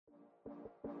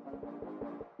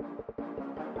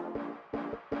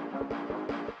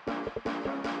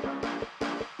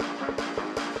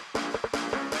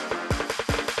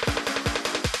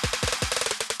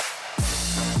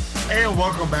And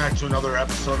welcome back to another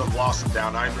episode of Lost and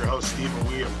Down. I'm your host, Stephen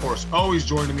Wee. Of course, always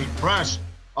joining me fresh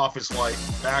off his flight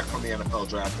back from the NFL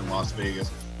draft in Las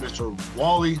Vegas, Mr.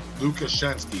 Wally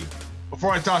Lukashensky.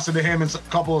 Before I toss it to him and a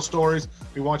couple of stories,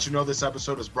 we want you to know this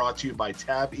episode is brought to you by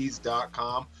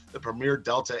TabEase.com, the premier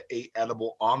Delta 8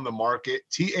 edible on the market,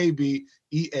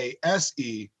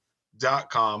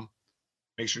 TabEase.com.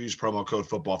 Make sure you use promo code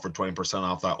football for 20%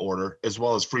 off that order, as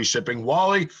well as free shipping.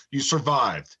 Wally, you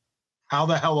survived. How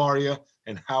the hell are you,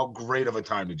 and how great of a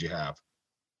time did you have?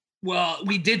 Well,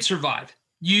 we did survive.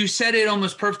 You said it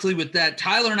almost perfectly with that.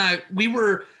 Tyler and I, we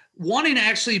were wanting to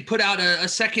actually put out a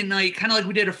second night, kind of like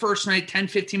we did a first night, 10,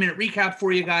 15-minute recap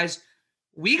for you guys.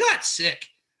 We got sick.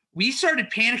 We started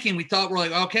panicking. We thought, we're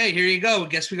like, okay, here you go.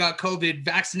 Guess we got COVID,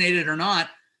 vaccinated or not.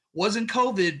 Wasn't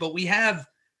COVID, but we have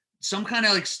some kind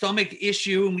of like stomach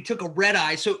issue, and we took a red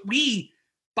eye. So we,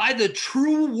 by the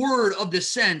true word of the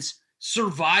sense,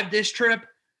 survived this trip.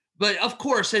 But of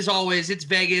course, as always, it's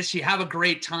Vegas. You have a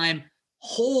great time.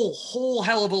 Whole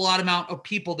hell of a lot amount of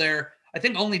people there. I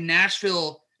think only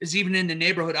Nashville is even in the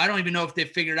neighborhood. I don't even know if they've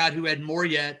figured out who had more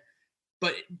yet,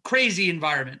 but crazy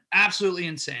environment. Absolutely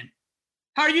insane.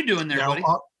 How are you doing there, buddy?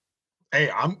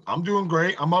 Hey, I'm doing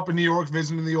great. I'm up in New York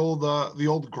visiting the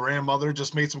old grandmother.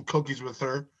 Just made some cookies with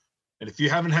her. And if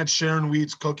you haven't had Sharon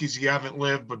Weed's cookies, you haven't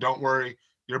lived, but don't worry.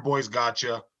 Your boys got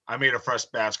you. I made a fresh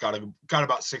batch, got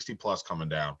about 60 plus coming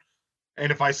down.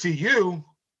 And if I see you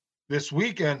this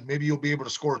weekend, maybe you'll be able to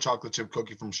score a chocolate chip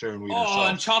cookie from Sharon Weed. Oh,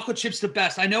 and chocolate chip's the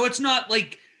best. I know it's not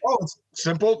like... Oh, it's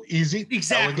simple, easy,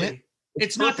 exactly. Elegant.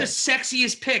 It's not the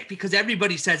sexiest pick because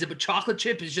everybody says it, but chocolate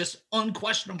chip is just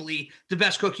unquestionably the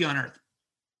best cookie on earth.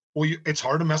 Well, it's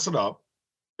hard to mess it up.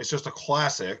 It's just a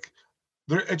classic.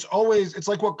 It's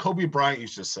like what Kobe Bryant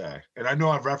used to say. And I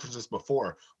know I've referenced this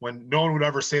before. When no one would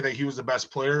ever say that he was the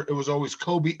best player, it was always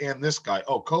Kobe and this guy.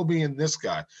 Oh, Kobe and this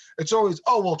guy. It's always,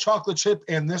 oh, well, chocolate chip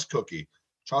and this cookie.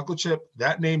 Chocolate chip,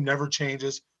 that name never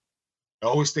changes. It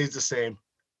always stays the same.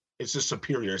 It's just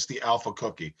superior. It's the alpha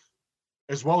cookie.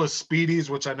 As well as Speedies,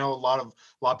 which I know a lot of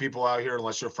people out here,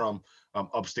 unless you're from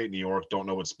upstate New York, don't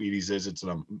know what Speedies is. It's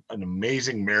an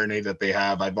amazing marinade that they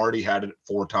have. I've already had it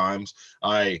 4 times.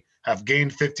 I have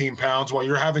gained 15 pounds while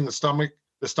you're having the stomach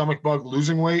bug,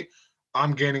 losing weight.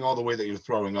 I'm gaining all the weight that you're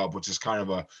throwing up, which is kind of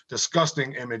a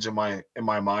disgusting image in my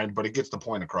mind, but it gets the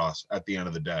point across at the end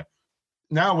of the day.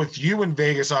 Now with you in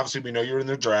Vegas, obviously we know you're in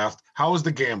the draft. How was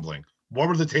the gambling? What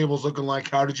were the tables looking like?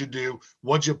 How did you do?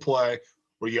 What'd you play?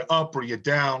 Were you up? Were you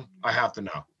down? I have to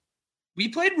know. We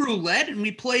played roulette and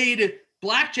we played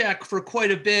blackjack for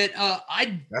quite a bit.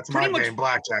 That's my game,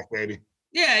 blackjack, baby.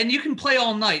 Yeah, and you can play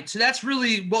all night. So that's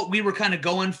really what we were kind of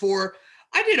going for.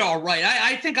 I did all right.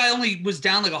 I think I only was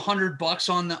down like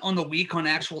 $100 on the week on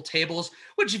actual tables,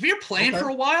 which if you're playing for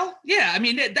a while, yeah, I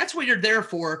mean, that's what you're there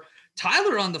for.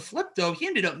 Tyler on the flip, though, he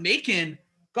ended up making,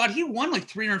 he won like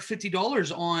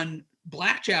 $350 on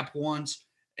blackjack once.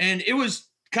 And it was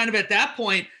kind of at that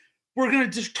point, we're going to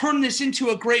just turn this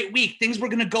into a great week. Things were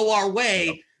going to go our way.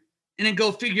 Yep. And then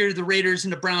go figure the Raiders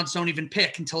and the Browns don't even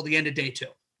pick until the end of day 2.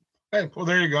 Hey, well,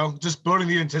 there you go. Just building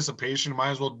the anticipation. Might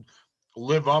as well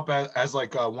live up as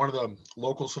like one of the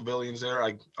local civilians there.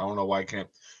 I don't know why I can't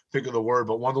think of the word,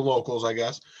 but one of the locals, I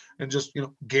guess, and just,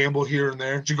 gamble here and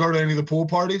there. Did you go to any of the pool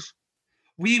parties?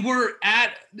 We were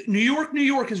at New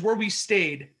York is where we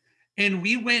stayed. And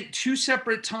we went 2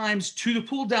 separate times to the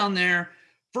pool down there.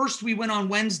 First, we went on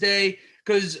Wednesday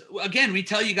because, again, we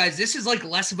tell you guys, this is like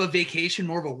less of a vacation,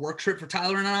 more of a work trip for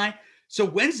Tyler and I. So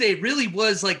Wednesday really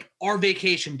was like our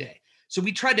vacation day. So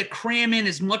we tried to cram in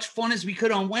as much fun as we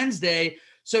could on Wednesday.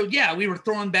 So, yeah, we were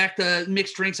throwing back the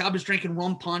mixed drinks. I was drinking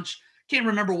rum punch. Can't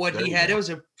remember what he had. It was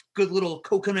a good little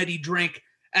coconutty drink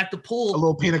at the pool. A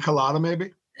little pina colada, maybe?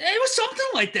 It was something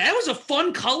like that. It was a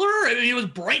fun color. I mean, it was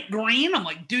bright green. I'm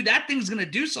like, dude, that thing's going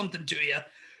to do something to you.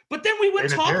 But then we went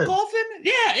top golfing.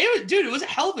 Yeah, it was a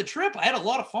hell of a trip. I had a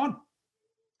lot of fun.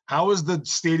 How was the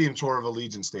stadium tour of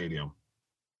Allegiant Stadium?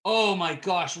 Oh, my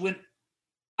gosh. When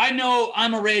I know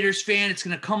I'm a Raiders fan, it's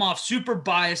going to come off super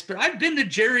biased, but I've been to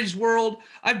Jerry's World.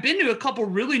 I've been to a couple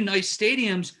really nice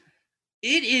stadiums.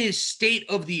 It is state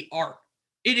of the art.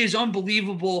 It is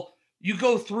unbelievable. You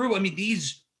go through,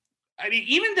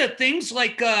 even the things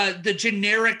like the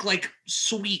generic like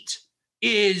suite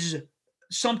is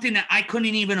something that I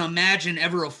couldn't even imagine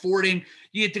ever affording.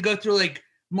 You get to go through like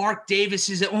Mark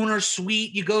Davis's owner's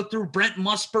suite. You go through Brent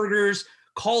Musburger's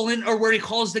call-in or where he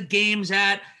calls the games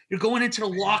at. You're going into the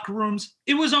locker rooms.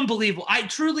 It was unbelievable. I've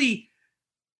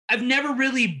never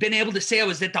really been able to say I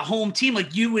was at the home team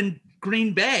like you in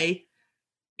Green Bay.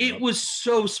 It was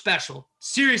so special.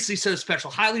 Seriously, so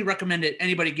special. Highly recommend it.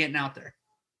 Anybody getting out there.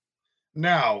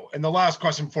 Now, and the last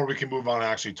question before we can move on and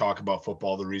actually talk about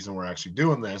football, the reason we're actually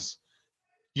doing this,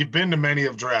 you've been to many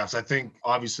of drafts. I think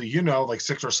obviously, like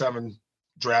 6 or 7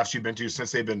 drafts you've been to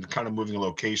since they've been kind of moving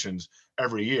locations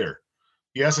every year.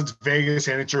 Yes, it's Vegas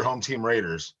and it's your home team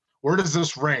Raiders. Where does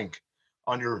this rank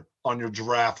on your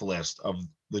draft list of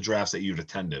the drafts that you've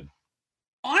attended?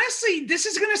 Honestly, this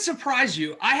is going to surprise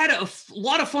you. I had a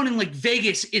lot of fun in like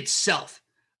Vegas itself.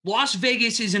 Las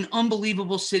Vegas is an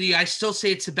unbelievable city. I still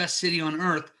say it's the best city on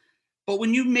earth. But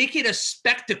when you make it a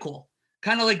spectacle,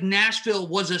 kind of like Nashville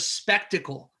was a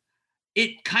spectacle,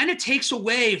 it kind of takes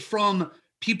away from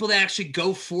people that actually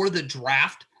go for the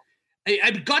draft.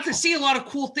 I got to see a lot of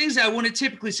cool things that I wouldn't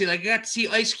typically see. Like I got to see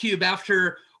Ice Cube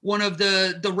after one of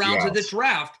the rounds of the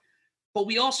draft. But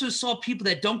we also saw people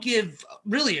that don't give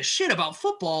really a shit about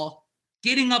football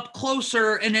getting up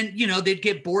closer, and then, they'd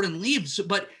get bored and leave.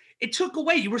 But it took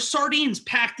away. You were sardines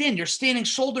packed in. You're standing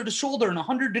shoulder to shoulder in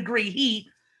 100-degree heat,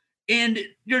 and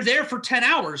you're there for 10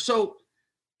 hours. So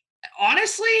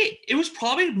honestly, it was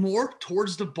probably more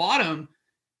towards the bottom.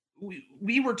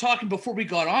 We were talking before we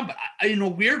got on, but in a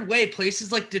weird way,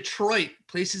 places like Detroit,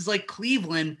 places like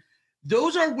Cleveland,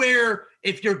 those are where,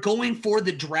 if you're going for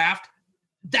the draft,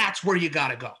 that's where you got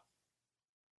to go.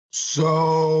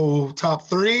 So top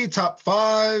 3, top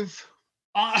 5?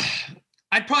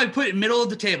 I'd probably put it middle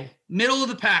of the table, middle of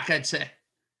the pack, I'd say.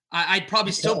 I'd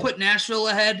probably still put Nashville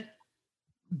ahead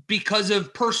because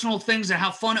of personal things and how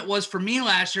fun it was for me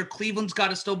last year. Cleveland's got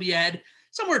to still be ahead,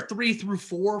 somewhere 3 through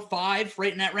 4, 5,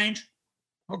 right in that range.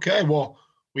 Okay, well,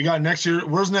 we got next year.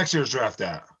 Where's next year's draft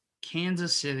at?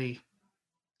 Kansas City.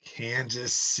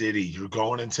 Kansas City. You're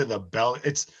going into the belly.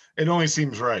 It only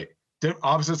seems right.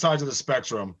 Opposite sides of the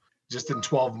spectrum, just in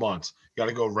 12 months. You got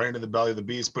to go right into the belly of the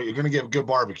beast, but you're going to get good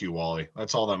barbecue, Wally.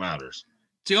 That's all that matters.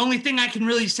 It's the only thing I can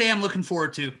really say I'm looking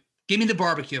forward to. Give me the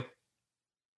barbecue.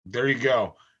 There you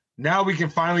go. Now we can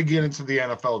finally get into the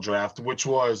NFL draft, which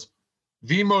was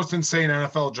the most insane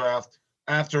NFL draft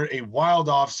after a wild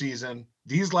offseason.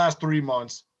 These last 3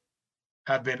 months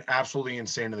have been absolutely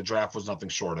insane, and the draft was nothing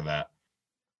short of that.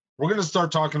 We're going to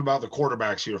start talking about the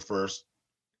quarterbacks here first,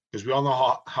 because we all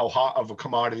know how hot of a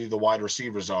commodity the wide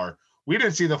receivers are. We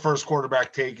didn't see the first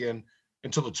quarterback taken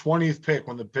until the 20th pick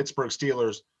when the Pittsburgh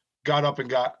Steelers got up and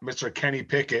got Mr. Kenny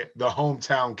Pickett, the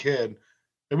hometown kid.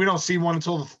 And we don't see one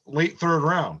until the late 3rd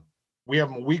round. We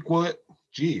have Malik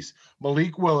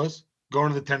Willis going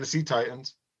to the Tennessee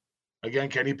Titans. Again,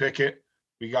 Kenny Pickett,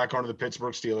 we got going to the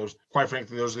Pittsburgh Steelers. Quite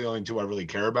frankly, those are the only 2 I really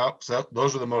care about. So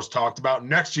those are the most talked about.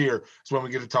 Next year is when we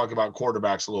get to talk about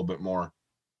quarterbacks a little bit more.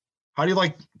 How do you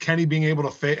like Kenny being able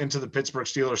to fit into the Pittsburgh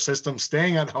Steelers system,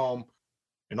 staying at home,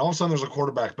 and all of a sudden there's a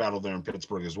quarterback battle there in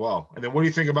Pittsburgh as well? And then what do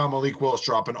you think about Malik Willis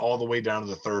dropping all the way down to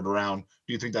the 3rd round?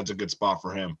 Do you think that's a good spot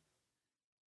for him?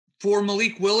 For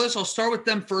Malik Willis, I'll start with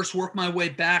them first, work my way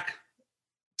back.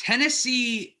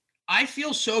 Tennessee, I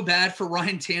feel so bad for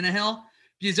Ryan Tannehill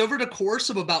because over the course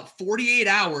of about 48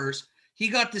 hours, he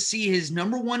got to see his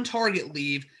number 1 target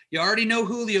leave. You already know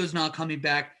Julio's not coming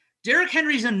back. Derrick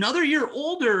Henry's another year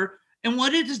older, and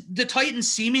what did the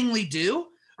Titans seemingly do?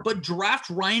 But draft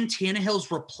Ryan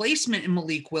Tannehill's replacement in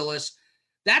Malik Willis.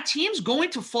 That team's going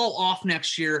to fall off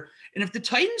next year. And if the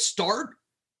Titans start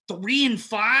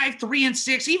 3-5,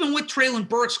 3-6, even with Treylon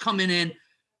Burks coming in,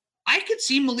 I could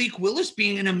see Malik Willis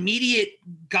being an immediate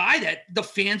guy that the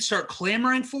fans start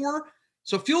clamoring for.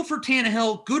 So feel for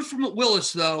Tannehill. Good for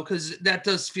Willis, though, because that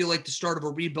does feel like the start of a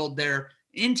rebuild there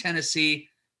in Tennessee.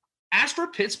 As for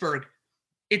Pittsburgh,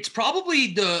 it's probably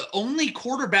the only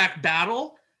quarterback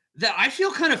battle that I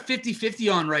feel kind of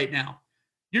 50-50 on right now.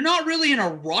 You're not really in a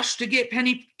rush to get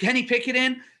Kenny Pickett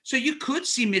in, so you could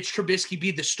see Mitch Trubisky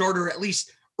be the starter at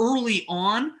least early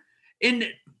on. And,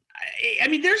 I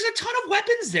mean, there's a ton of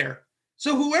weapons there.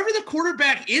 So whoever the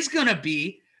quarterback is going to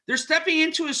be, they're stepping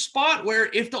into a spot where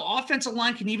if the offensive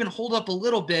line can even hold up a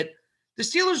little bit, the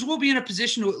Steelers will be in a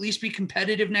position to at least be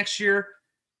competitive next year.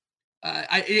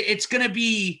 It's going to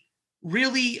be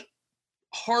really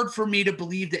hard for me to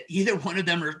believe that either one of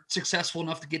them are successful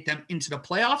enough to get them into the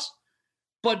playoffs.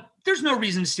 But there's no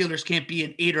reason the Steelers can't be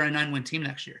an 8 or a 9 win team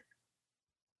next year.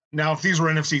 Now, if these were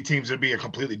NFC teams, it'd be a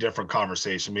completely different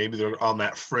conversation. Maybe they're on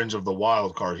that fringe of the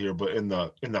wild card here, but in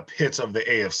the pits of the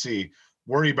AFC,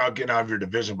 worry about getting out of your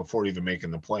division before even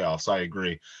making the playoffs. I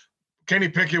agree. Kenny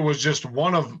Pickett was just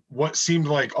one of what seemed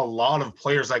like a lot of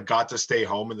players that got to stay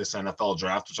home in this NFL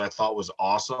draft, which I thought was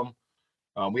awesome.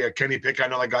 We had Kenny Pickett. I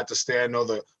know that got to stay. I know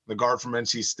the guard from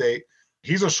NC State.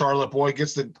 He's a Charlotte boy.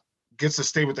 Gets to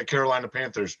stay with the Carolina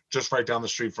Panthers, just right down the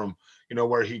street from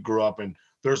where he grew up. And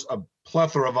there's a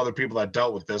plethora of other people that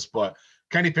dealt with this, but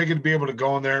Kenny Pickett to be able to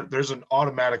go in there. There's an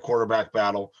automatic quarterback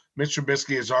battle. Mitch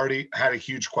Trubisky has already had a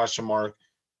huge question mark,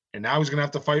 and now he's going to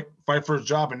have to fight for his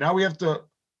job. And now we have to.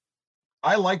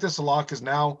 I like this a lot because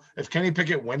now if Kenny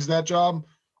Pickett wins that job,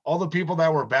 all the people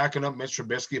that were backing up Mitch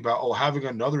Trubisky about having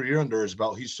another year under his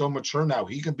belt, he's so mature now,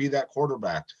 he can be that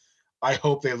quarterback. I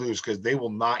hope they lose because they will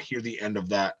not hear the end of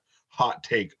that hot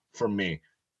take from me.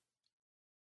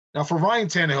 Now, for Ryan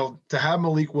Tannehill, to have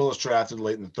Malik Willis drafted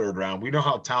late in the third round, we know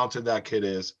how talented that kid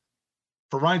is.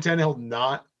 For Ryan Tannehill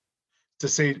not to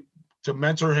say to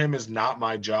mentor him is not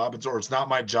my job, it's not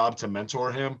my job to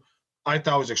mentor him, I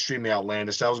thought was extremely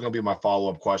outlandish. That was going to be my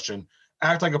follow-up question.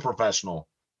 Act like a professional.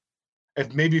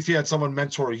 If you had someone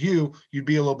mentor you, you'd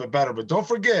be a little bit better. But don't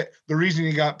forget the reason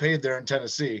you got paid there in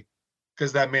Tennessee,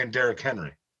 because that man, Derrick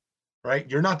Henry, right?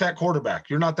 You're not that quarterback.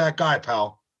 You're not that guy,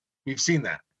 pal. We've seen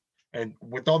that. And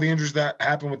with all the injuries that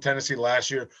happened with Tennessee last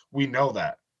year, we know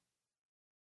that.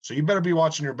 So you better be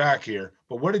watching your back here.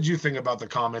 But what did you think about the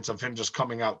comments of him just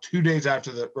coming out 2 days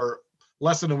after or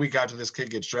less than a week after this kid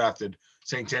gets drafted,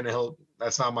 saying, Tannehill,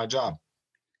 that's not my job?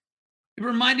 It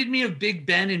reminded me of Big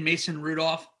Ben and Mason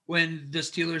Rudolph when the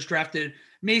Steelers drafted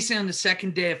Mason on the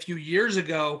second day a few years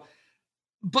ago.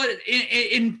 But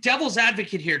in devil's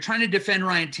advocate here, trying to defend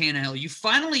Ryan Tannehill, you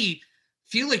finally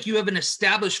feel like you have an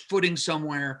established footing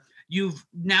somewhere. You've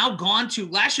now gone to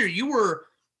last year, you were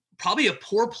probably a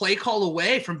poor play call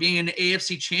away from being in an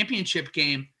AFC championship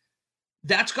game.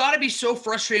 That's got to be so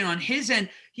frustrating on his end.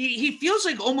 He feels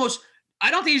like almost, I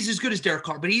don't think he's as good as Derek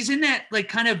Carr, but he's in that like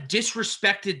kind of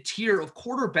disrespected tier of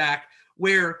quarterback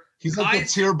where he's like the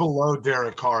tier below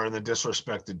Derek Carr in the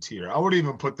disrespected tier. I would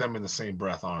even put them in the same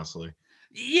breath, honestly.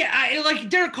 Yeah, like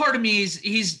Derek Carr to me,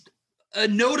 he's a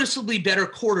noticeably better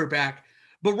quarterback,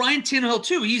 but Ryan Tannehill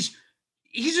too, he's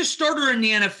a starter in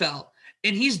the NFL,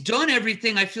 and he's done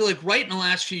everything I feel like right in the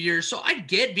last few years. So I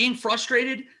get being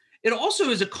frustrated. It also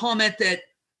is a comment that,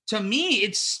 to me,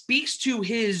 it speaks to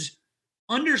his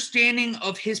understanding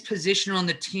of his position on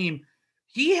the team.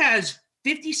 He has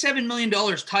 $57 million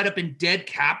tied up in dead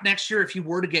cap next year if he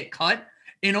were to get cut,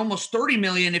 and almost $30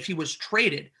 million if he was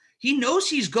traded. He knows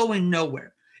he's going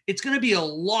nowhere. It's going to be a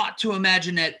lot to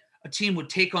imagine that a team would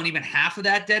take on even half of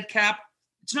that dead cap.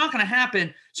 It's not going to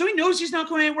happen. So he knows he's not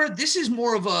going anywhere. This is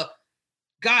more of a,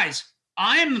 guys,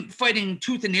 I'm fighting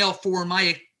tooth and nail for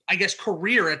my, I guess,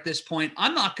 career at this point.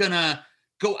 I'm not going to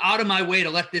go out of my way to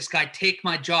let this guy take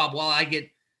my job while I get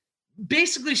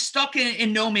basically stuck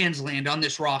in no man's land on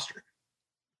this roster.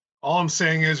 All I'm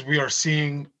saying is we are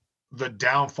seeing the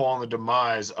downfall and the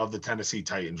demise of the Tennessee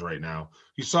Titans right now.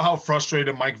 You saw how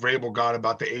frustrated Mike Vrabel got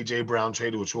about the A.J. Brown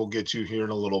trade, which we'll get to here in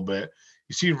a little bit.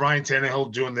 You see Ryan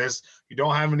Tannehill doing this. You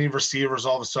don't have any receivers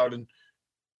all of a sudden.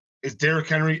 Is Derrick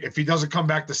Henry, if he doesn't come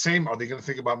back the same, are they going to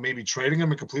think about maybe trading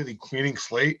him and completely cleaning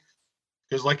slate?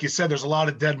 Because like you said, there's a lot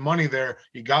of dead money there.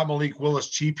 You got Malik Willis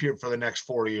cheap here for the next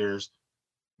 4 years.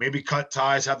 Maybe cut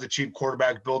ties, have the cheap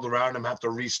quarterback build around him, have to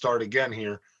restart again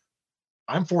here.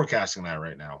 I'm forecasting that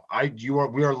right now.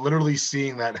 We are literally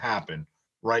seeing that happen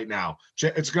right now.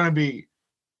 It's going to be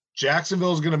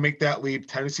Jacksonville is going to make that leap.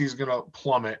 Tennessee is going to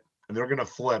plummet, and they're going to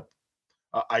flip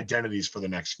identities for the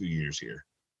next few years here.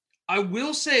 I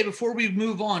will say before we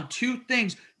move on, two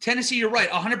things. Tennessee, you're right,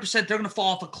 100%. They're going to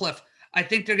fall off a cliff. I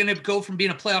think they're going to go from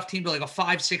being a playoff team to like a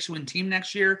 5-6 win team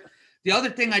next year. The other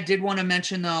thing I did want to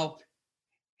mention, though,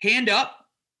 hand up,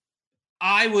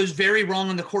 I was very wrong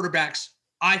on the quarterbacks.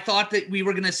 I thought that we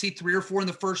were going to see 3 or 4 in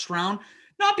the first round,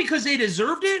 not because they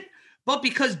deserved it, but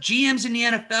because GMs in the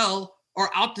NFL are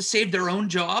out to save their own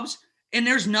jobs. And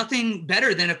there's nothing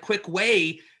better than a quick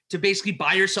way to basically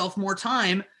buy yourself more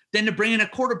time than to bring in a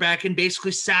quarterback and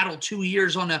basically saddle 2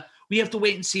 years on we have to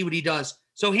wait and see what he does.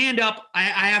 So hand up, I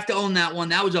have to own that one.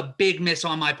 That was a big miss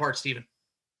on my part, Steven.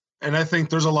 And I think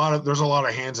there's a lot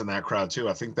of hands in that crowd too.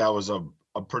 I think that was a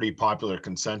pretty popular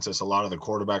consensus. A lot of the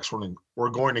quarterbacks were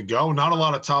going to go. Not a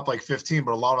lot of top like 15,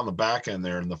 but a lot on the back end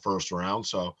there in the first round.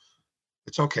 So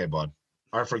it's okay, bud.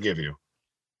 I forgive you.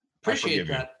 Appreciate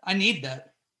that. I need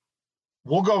that.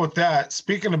 We'll go with that.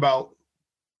 Speaking about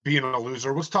being a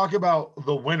loser, let's talk about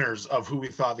the winners of who we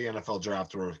thought the NFL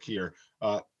draft were here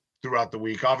throughout the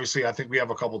week. Obviously, I think we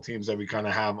have a couple teams that we kind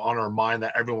of have on our mind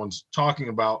that everyone's talking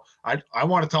about. I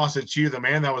want to toss it to you, the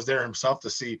man that was there himself,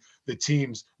 to see the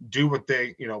teams do what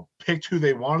they, picked who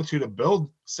they wanted to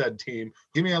build said team.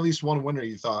 Give me at least one winner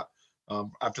you thought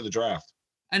after the draft.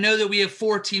 I know that we have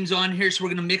 4 teams on here, so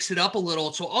we're going to mix it up a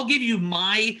little. So I'll give you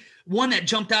my one that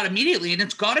jumped out immediately, and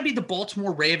it's got to be the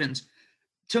Baltimore Ravens.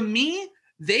 To me,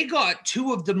 they got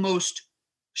 2 of the most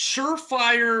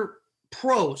surefire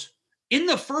pros in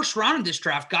the first round of this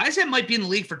draft, guys that might be in the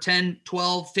league for 10,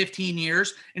 12, 15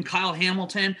 years, and Kyle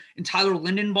Hamilton and Tyler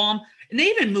Lindenbaum, and they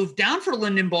even moved down for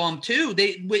Lindenbaum too.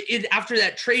 After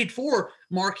that trade for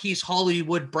Marquise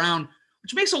Hollywood Brown,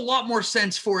 which makes a lot more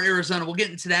sense for Arizona. We'll get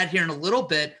into that here in a little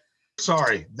bit.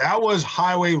 Sorry, that was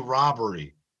highway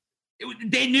robbery.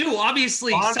 They knew,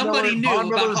 obviously, somebody knew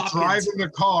about Hopkins. Driving the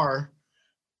car.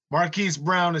 Marquise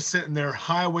Brown is sitting there,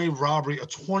 highway robbery, a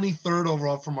 23rd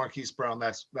overall for Marquise Brown.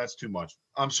 That's too much.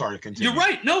 I'm sorry, continue. You're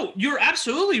right. No, you're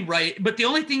absolutely right. But the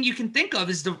only thing you can think of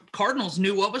is the Cardinals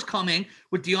knew what was coming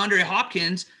with DeAndre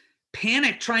Hopkins,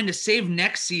 panicked trying to save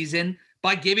next season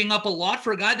by giving up a lot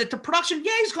for a guy that the production,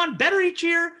 he's gone better each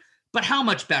year, but how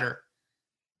much better?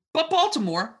 But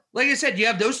Baltimore, like I said, you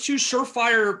have those two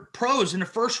surefire pros in the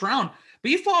first round,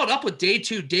 but you followed up with day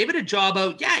 2, David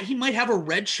Ojabo. Yeah, he might have a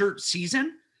redshirt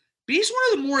season, but he's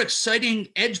one of the more exciting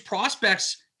edge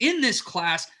prospects in this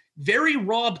class. Very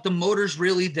raw, but the motor's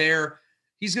really there.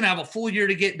 He's going to have a full year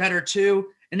to get better too.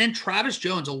 And then Travis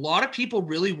Jones, a lot of people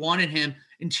really wanted him.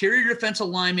 Interior defensive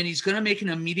lineman. He's going to make an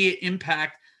immediate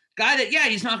impact. Guy that,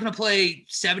 he's not going to play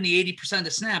 70, 80% of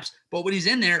the snaps, but when he's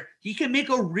in there, he can make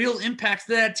a real impact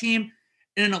to that team.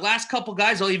 And in the last couple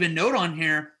guys I'll even note on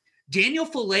here, Daniel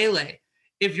Faalele.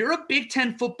 If you're a Big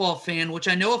Ten football fan, which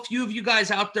I know a few of you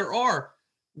guys out there are,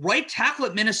 right tackle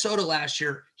at Minnesota last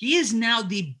year, he is now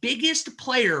the biggest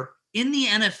player in the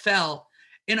NFL.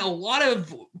 And a lot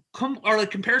of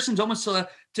comparisons almost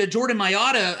to Jordan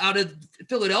Mailata out of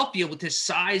Philadelphia with his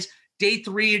size, day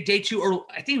 3, day 2, or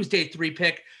I think it was day 3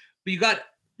 pick. But you got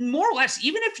more or less,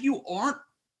 even if you aren't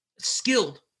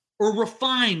skilled or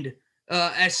refined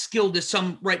as skilled as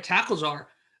some right tackles are,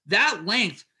 that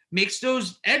length makes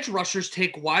those edge rushers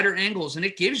take wider angles, and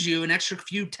it gives you an extra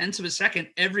few tenths of a second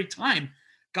every time.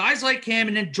 Guys like him,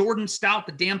 and then Jordan Stout,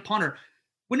 the damn punter.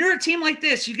 When you're a team like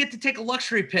this, you get to take a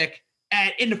luxury pick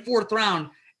in the 4th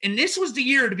round, and this was the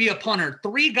year to be a punter.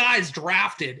 3 guys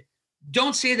drafted.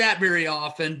 Don't say that very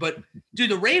often, but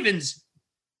dude, the Ravens,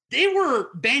 they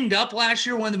were banged up last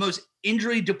year, one of the most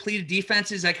injury-depleted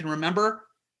defenses I can remember,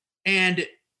 and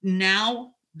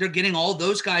now they're getting all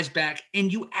those guys back,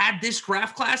 and you add this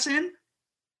draft class in,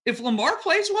 if Lamar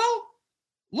plays well,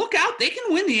 look out. They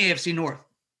can win the AFC North.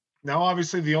 Now,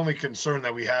 obviously, the only concern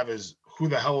that we have is who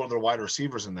the hell are the wide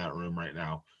receivers in that room right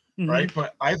now, right?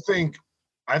 But I think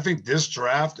this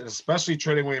draft, and especially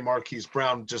trading away Marquise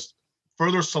Brown, just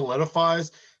further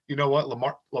solidifies, you know what,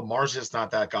 Lamar's just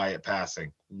not that guy at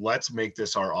passing. Let's make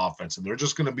this our offense. And they're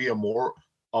just going to be a more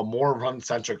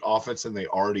run-centric offense than they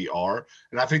already are.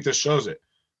 And I think this shows it.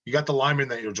 You got the linemen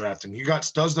that you're drafting. You got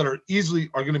studs that are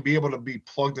going to be able to be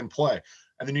plugged and play.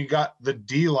 And then you got the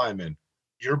D lineman,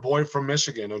 your boy from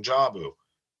Michigan, Ojabo.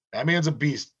 That man's a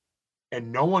beast. And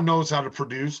no one knows how to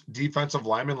produce defensive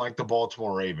linemen like the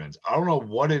Baltimore Ravens. I don't know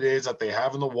what it is that they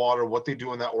have in the water, what they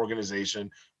do in that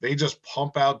organization. They just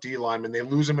pump out D linemen. They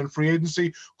lose them in free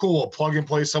agency. Cool, plug and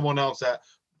play someone else that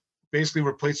basically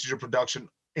replaces your production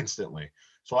instantly.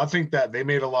 So I think that they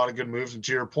made a lot of good moves. And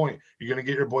to your point, you're going to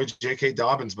get your boy J.K.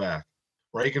 Dobbins back,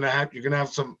 right? You're going to have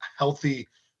some healthy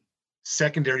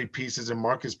secondary pieces, and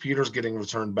Marcus Peters getting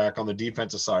returned back on the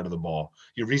defensive side of the ball.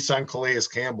 You re-signed Calais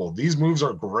Campbell. These moves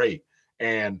are great,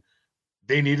 and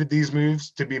they needed these moves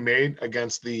to be made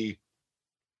against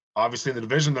obviously in the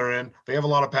division they're in. They have a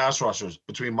lot of pass rushers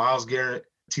between Myles Garrett,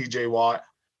 T.J. Watt,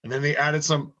 and then they added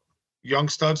some young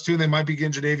studs too. They might be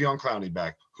getting Jadeveon Clowney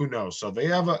back. Who knows? So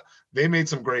they made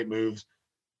some great moves.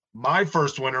 My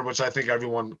first winner, which I think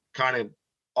everyone kind of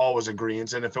always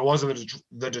agrees, and if it wasn't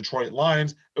the Detroit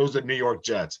Lions, it was the New York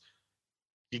Jets.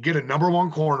 You get a number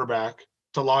 1 cornerback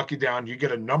to lock you down. You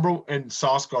get in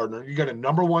Sauce Gardner. You get a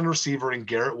number 1 receiver in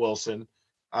Garrett Wilson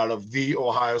out of the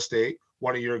Ohio State,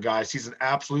 one of your guys. He's an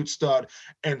absolute stud.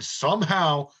 And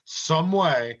somehow, some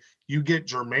way, you get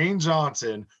Jermaine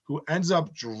Johnson, who ends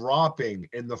up dropping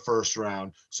in the first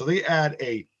round. So they add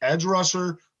a edge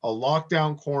rusher, a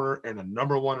lockdown corner, and a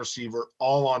number 1 receiver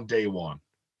all on day 1.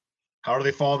 How do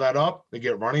they follow that up? They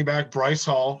get running back Bryce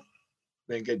Hall.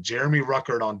 They get Jeremy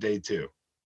Ruckert on day 2.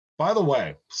 By the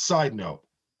way, side note,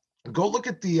 go look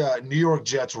at the New York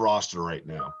Jets roster right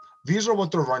now. These are what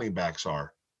their running backs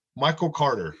are. Michael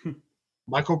Carter,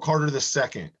 Michael Carter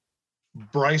II,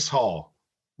 Bryce Hall,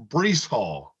 Breece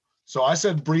Hall. So I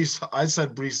said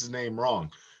Breece's name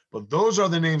wrong, but those are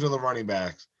the names of the running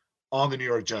backs on the New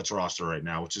York Jets roster right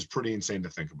now, which is pretty insane to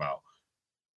think about.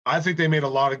 I think they made a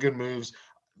lot of good moves.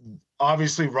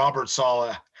 Obviously, Robert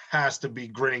Saleh has to be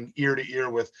grinning ear to ear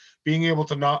with being able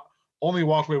to not only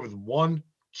walk away with 1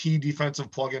 key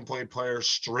defensive plug-and-play player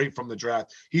straight from the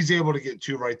draft. He's able to get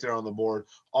 2 right there on the board,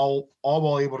 all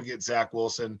while able to get Zach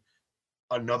Wilson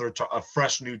a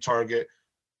fresh new target.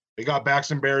 They got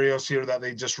Baxton Berrios here that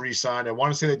they just re-signed. I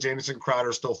want to say that Jamison Crowder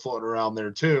is still floating around there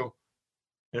too.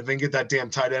 And if they can get that damn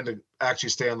tight end to actually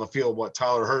stay on the field,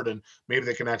 Tyler Herndon, maybe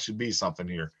they can actually be something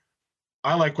here.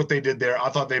 I like what they did there. I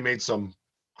thought they made some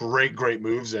great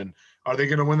moves. And are they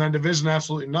going to win that division?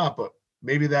 Absolutely not. But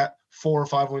maybe that 4 or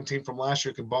 5 win team from last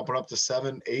year can bump it up to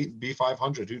 7, 8, be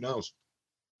 500. Who knows?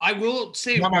 I will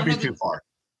say that might be too far.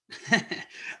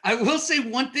 I will say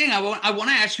one thing. I want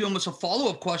to ask you almost a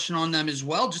follow-up question on them as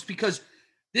well, just because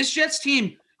this Jets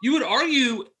team, you would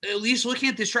argue, at least looking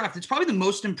at this draft, it's probably the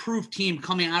most improved team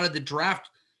coming out of the draft.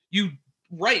 You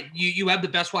have the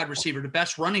best wide receiver, the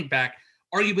best running back,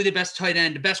 arguably the best tight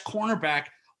end, the best cornerback,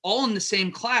 all in the same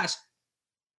class.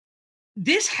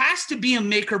 This has to be a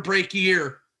make or break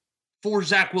year for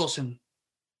Zach Wilson.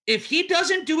 If he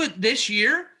doesn't do it this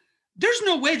year, there's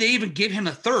no way they even give him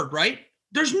a third, right?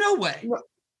 There's no way.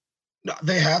 No,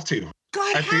 they have to.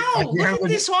 God, how? Look at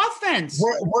this offense.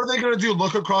 What are they going to do?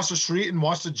 Look across the street and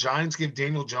watch the Giants give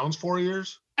Daniel Jones 4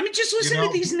 years? I mean, just listen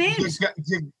to these names.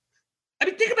 I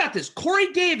mean, think about this.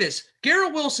 Corey Davis,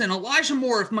 Garrett Wilson, Elijah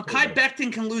Moore. If Mekhi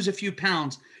Becton can lose a few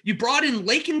pounds. You brought in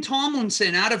Laken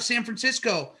Tomlinson out of San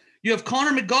Francisco. You have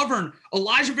Connor McGovern,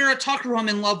 Elijah Vera Tucker, who I'm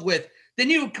in love with. Then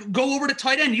you go over to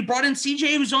tight end. You brought in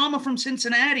C.J. Uzomah from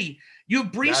Cincinnati. You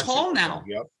have Breece Hall now.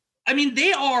 Yep. I mean,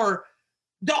 the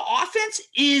offense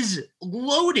is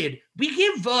loaded. We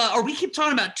keep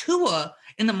talking about Tua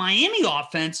in the Miami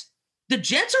offense. The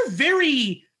Jets are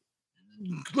very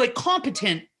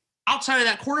competent outside of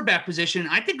that quarterback position.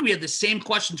 I think we have the same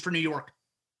questions for New York.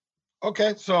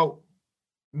 Okay, so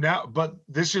now, but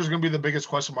this year's going to be the biggest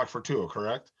question mark for Tua,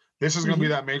 correct? This is going to be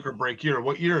that make or break year.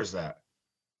 What year is that?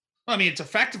 I mean, it's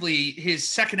effectively his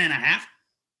second and a half.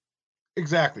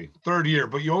 Exactly. Third year.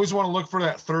 But you always want to look for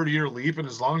that third year leap. And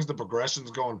as long as the progression is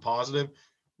going positive,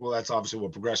 well, that's obviously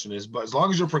what progression is. But as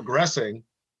long as you're progressing,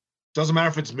 doesn't matter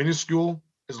if it's minuscule,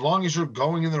 as long as you're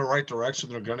going in the right direction,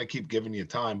 they're going to keep giving you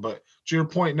time. But to your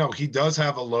point, no, he has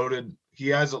a loaded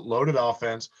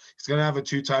offense. He's going to have a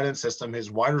 2 tight end system.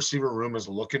 His wide receiver room is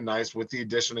looking nice with the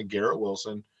addition of Garrett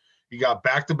Wilson. You got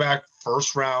back-to-back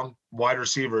first-round wide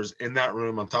receivers in that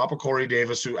room on top of Corey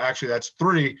Davis, who actually that's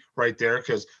 3 right there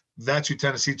because that's who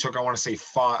Tennessee took, I want to say,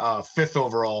 5th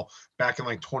overall back in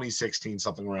 2016,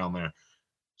 something around there.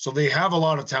 So they have a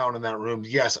lot of talent in that room.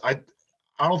 Yes, I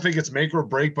don't think it's make or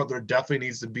break, but there definitely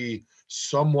needs to be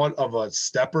somewhat of a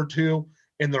step or two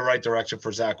in the right direction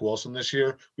for Zach Wilson this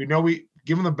year. We know we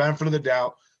give him the benefit of the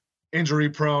doubt, injury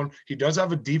prone. He does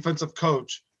have a defensive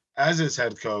coach as his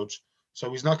head coach. So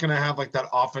he's not going to have that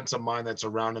offensive mind that's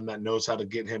around him that knows how to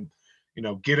get him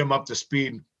up to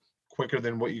speed quicker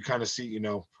than what you kind of see,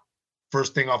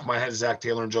 first thing off my head is Zach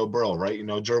Taylor and Joe Burrow, right?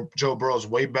 Joe Burrow is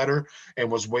way better and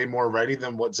was way more ready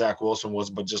than what Zach Wilson was,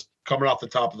 but just coming off the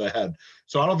top of the head.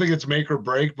 So I don't think it's make or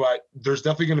break, but there's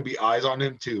definitely going to be eyes on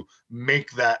him to make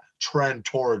that trend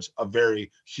towards a very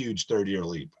huge third-year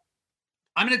leap.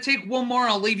 I'm going to take one more.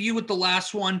 I'll leave you with the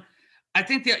last one. I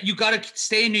think that you got to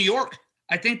stay in New York.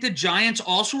 I think the Giants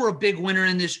also were a big winner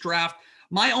in this draft.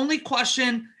 My only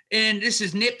question, and this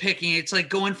is nitpicking, it's like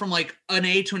going from an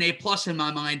A to an A+ in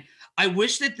my mind. I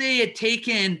wish that they had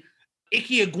taken Ike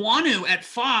Ekwonu at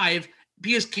 5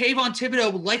 because Kayvon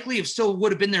Thibodeau likely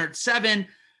would have been there at 7.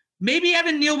 Maybe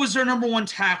Evan Neal was their number 1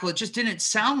 tackle. It just didn't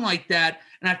sound like that.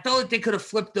 And I felt like they could have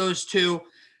flipped those 2.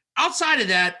 Outside of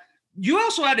that, you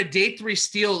also had a day 3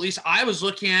 steal. At least I was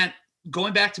looking at,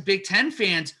 going back to Big Ten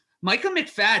fans, Micah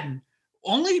McFadden.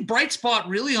 Only bright spot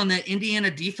really on the Indiana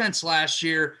defense last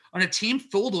year on a team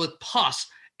filled with pus.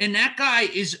 And that guy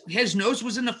his nose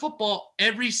was in the football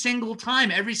every single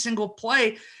time, every single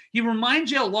play. He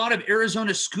reminds you a lot of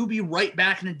Arizona Scooby right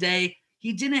back in the day.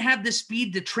 He didn't have the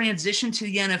speed to transition to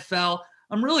the NFL.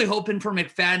 I'm really hoping for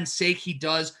McFadden's sake he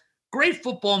does. Great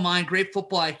football mind, great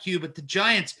football IQ, but the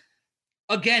Giants,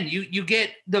 again, you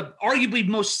get the arguably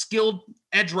most skilled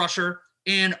edge rusher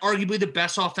and arguably the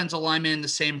best offensive lineman in the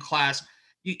same class.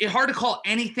 It's hard to call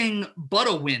anything but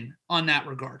a win on that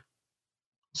regard.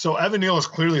 So Evan Neal is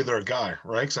clearly their guy,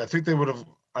 right? Because I think they would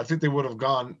have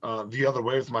gone the other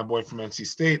way with my boy from NC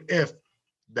State if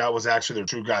that was actually their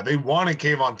true guy. They wanted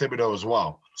Kayvon Thibodeau as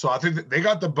well. So I think that they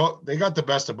got the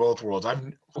best of both worlds.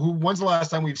 When's the last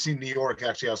time we've seen New York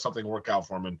actually have something work out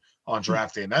for them on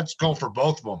draft day? And that's going for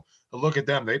both of them. But look at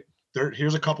them.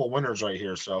 Here's a couple winners right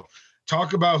here. So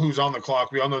talk about who's on the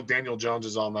clock. We all know Daniel Jones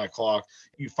is on that clock.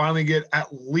 You finally get at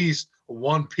least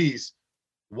one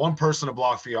person to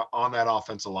block for you on that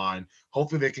offensive line.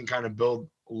 Hopefully they can kind of build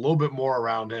a little bit more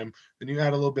around him. Then you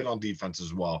add a little bit on defense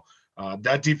as well.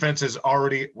 That defense was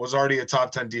already a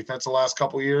top 10 defense the last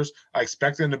couple of years. I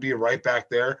expect them to be right back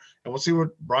there, and we'll see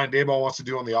what Brian Daboll wants to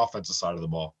do on the offensive side of the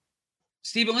ball.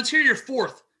 Steven, let's hear your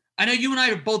fourth. I know you and I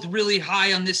are both really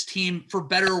high on this team for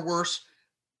better or worse,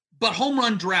 but home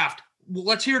run draft. Well,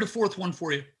 let's hear the fourth one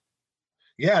for you.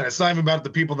 Yeah, and it's not even about the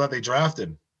people that they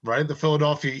drafted, right? The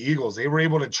Philadelphia Eagles. They were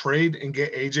able to trade and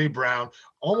get A.J. Brown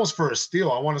almost for a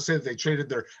steal. I want to say that they traded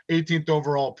their 18th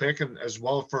overall pick and as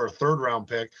well for a third-round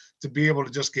pick to be able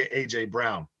to just get A.J.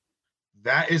 Brown.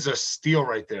 That is a steal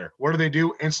right there. What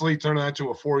do? Instantly turn that to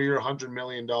a 4-year, $100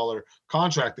 million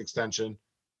contract extension.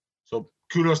 So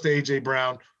kudos to A.J.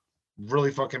 Brown.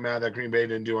 Really fucking mad that Green Bay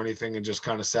didn't do anything and just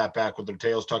kind of sat back with their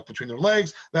tails tucked between their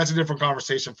legs. That's a different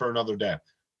conversation for another day.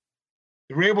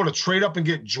 They were able to trade up and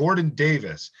get Jordan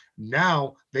Davis.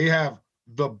 Now they have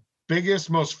the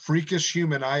biggest, most freakish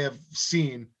human I have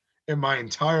seen in my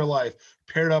entire life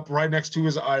paired up right next to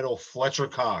his idol, Fletcher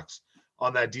Cox,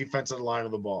 on that defensive line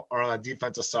of the ball, or on that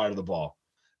defensive side of the ball.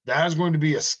 That is going to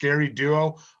be a scary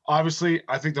duo. Obviously,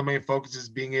 I think the main focus is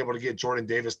being able to get Jordan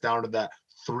Davis down to that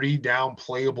 3-down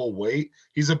playable weight.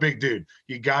 He's a big dude.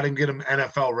 You got to get him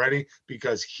NFL ready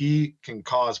because he can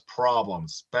cause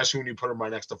problems, especially when you put him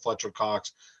right next to Fletcher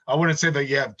Cox. I wouldn't say that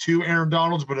you have two Aaron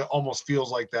Donalds, but it almost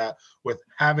feels like that with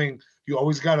having – you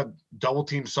always got to double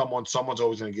team someone. Someone's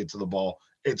always going to get to the ball.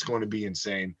 It's going to be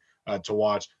insane to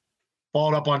watch.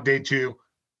 Followed up on day 2,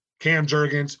 Cam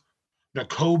Jurgens,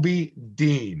 Nakobe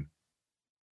Dean.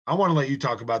 I want to let you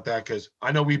talk about that because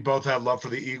I know we both have love for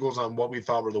the Eagles on what we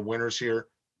thought were the winners here.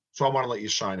 So I want to let you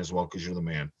shine as well because you're the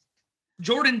man.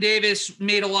 Jordan Davis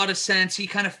made a lot of sense. He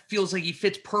kind of feels like he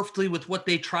fits perfectly with what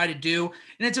they try to do.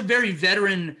 And it's a very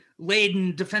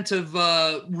veteran-laden defensive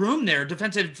room there,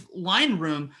 defensive line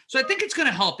room. So I think it's going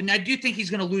to help. And I do think he's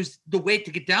going to lose the weight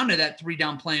to get down to that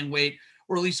 3-down playing weight,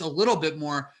 or at least a little bit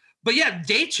more. But yeah,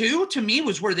 day 2 to me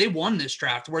was where they won this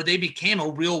draft, where they became a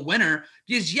real winner.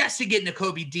 Because yes, to get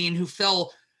Nakobe Dean, who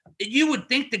fell, you would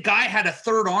think the guy had a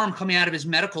third arm coming out of his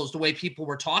medicals, the way people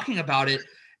were talking about it.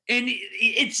 And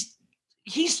he's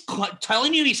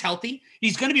telling you he's healthy.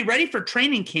 He's going to be ready for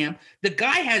training camp. The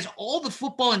guy has all the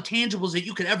football intangibles that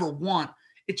you could ever want.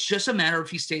 It's just a matter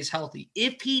if he stays healthy.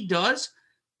 If he does,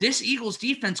 this Eagles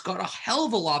defense got a hell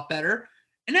of a lot better.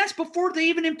 And that's before they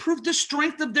even improved the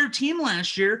strength of their team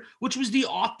last year, which was the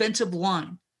offensive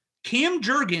line. Cam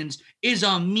Jurgens is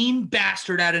a mean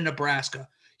bastard out of Nebraska.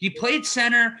 He played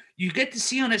center. You get to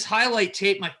see on his highlight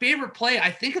tape, my favorite play, I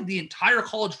think, of the entire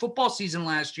college football season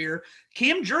last year.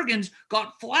 Cam Jurgens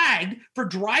got flagged for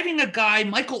driving a guy,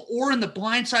 Michael Orr in the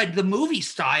blindside, the movie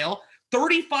style,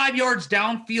 35 yards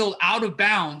downfield out of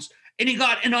bounds, and he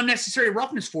got an unnecessary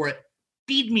roughness for it.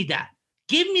 Feed me that.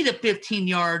 Give me the 15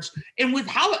 yards. And with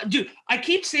how, dude, I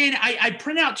keep saying I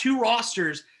print out 2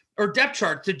 rosters or depth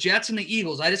charts, the Jets and the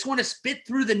Eagles. I just want to spit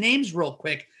through the names real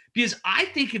quick because I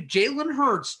think if Jalen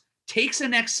Hurts takes a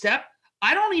next step,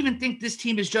 I don't even think this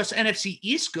team is just NFC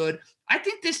East good. I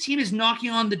think this team is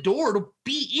knocking on the door to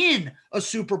be in a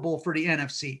Super Bowl for the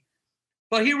NFC.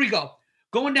 But here we go.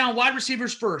 Going down wide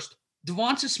receivers first.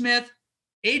 Devonta Smith,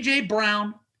 A.J.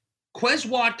 Brown, Quez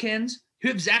Watkins. You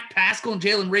have Zach Pascal and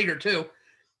Jalen Reagor too.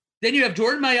 Then you have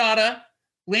Jordan Mailata,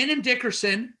 Landon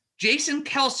Dickerson, Jason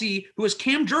Kelce, who is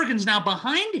Cam Jurgens now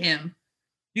behind him.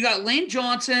 You got Lane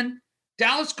Johnson,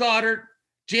 Dallas Goedert,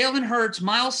 Jalen Hurts,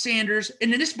 Miles Sanders,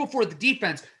 and then this is before the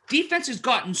defense. Defense has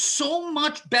gotten so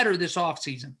much better this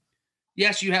offseason.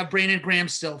 Yes, you have Brandon Graham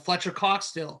still, Fletcher Cox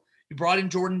still. You brought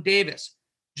in Jordan Davis,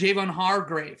 Javon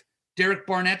Hargrave, Derek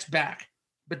Barnett's back.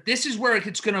 But this is where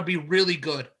it's going to be really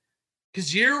good.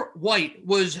 Kazir White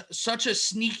was such a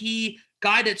sneaky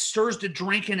guy that stirs the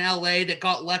drink in LA that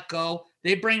got let go.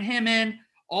 They bring him in.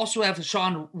 Also have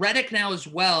Sean Reddick now as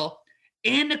well.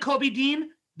 And Nakobe Dean,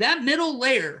 that middle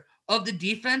layer of the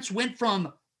defense went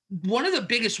from one of the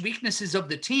biggest weaknesses of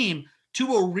the team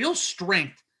to a real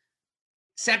strength.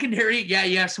 Secondary, yeah,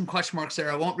 you have some question marks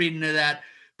there. I won't read into that.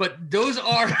 But those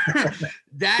are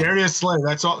that. Darius Slay,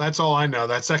 that's all I know.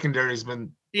 That secondary's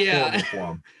been horrible for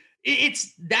him.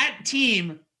 It's that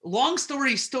team. Long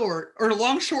story short.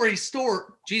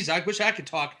 Geez, I wish I could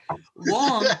talk.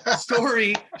 Long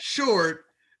story short,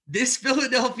 this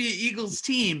Philadelphia Eagles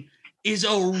team is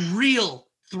a real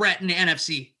threat in the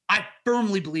NFC. I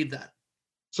firmly believe that.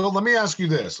 So let me ask you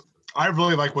this. I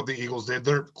really like what the Eagles did.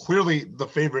 They're clearly the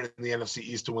favorite in the NFC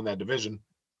East to win that division.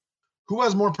 Who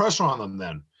has more pressure on them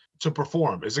then to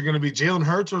perform? Is it going to be Jalen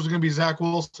Hurts or is it going to be Zach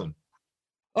Wilson?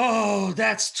 Oh,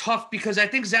 that's tough because I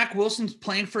think Zach Wilson's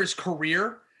playing for his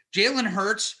career. Jalen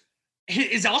Hurts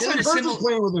is also Jalen Hurts is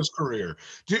playing with his career.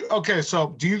 Do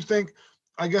you think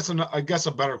I guess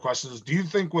a better question is, do you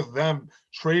think with them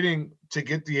trading to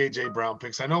get the AJ Brown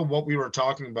picks, I know what we were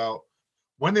talking about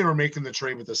when they were making the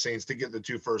trade with the Saints to get the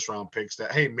 2 first-round picks,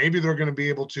 that, hey, maybe they're going to be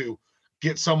able to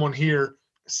get someone here,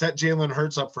 set Jalen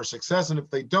Hurts up for success, and if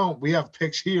they don't, we have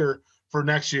picks here for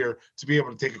next year to be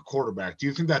able to take a quarterback. Do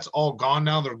you think that's all gone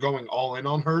now? They're going all in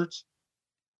on Hurts?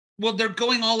 Well, they're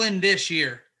going all in this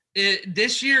year.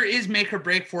 This year is make or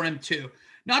break for him too.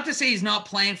 Not to say he's not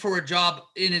playing for a job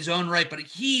in his own right, but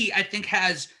he, I think,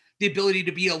 has the ability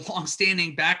to be a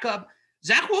long-standing backup.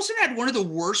 Zach Wilson had one of the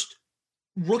worst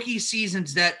rookie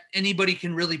seasons that anybody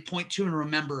can really point to and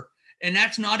remember. And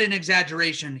that's not an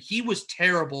exaggeration. He was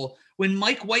terrible. When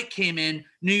Mike White came in,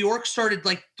 New York started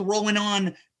like throwing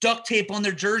on duct tape on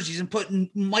their jerseys and putting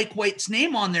Mike White's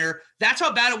name on there. That's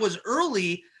how bad it was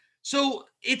early. So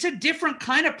it's a different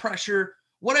kind of pressure.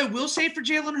 What I will say for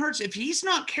Jalen Hurts, if he's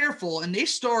not careful and they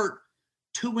start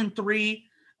 2-3,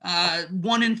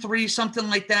 1-3, something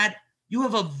like that, you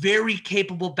have a very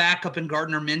capable backup in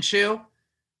Gardner Minshew.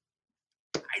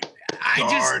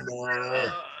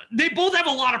 They both have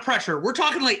a lot of pressure. We're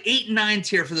talking like 8 and 9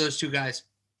 tier for those two guys.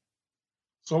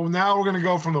 So now we're going to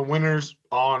go from the winners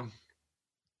on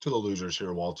to the losers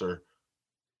here, Walter.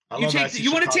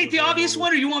 You want to take the obvious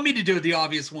one, or you want me to do the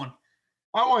obvious one?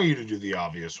 I want you to do the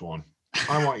obvious one.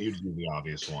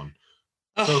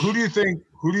 So who do you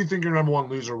think your number one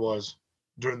loser was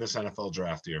during this NFL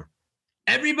draft year?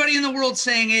 Everybody in the world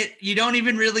saying it. You don't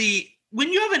even really,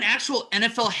 when you have an actual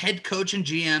NFL head coach and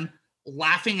GM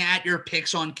laughing at your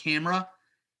picks on camera,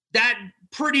 that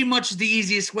pretty much the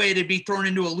easiest way to be thrown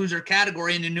into a loser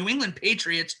category. And the New England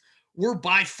Patriots were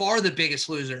by far the biggest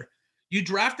loser. You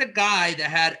draft a guy that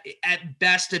had at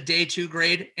best a day 2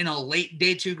 grade and a late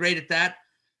day 2 grade at that.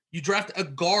 You draft a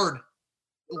guard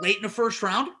late in the first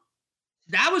round.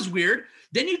 That was weird.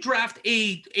 Then you draft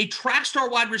a track star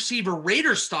wide receiver,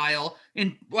 Raider style,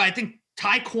 and I think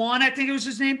Tyquan, it was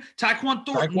his name. Tyquan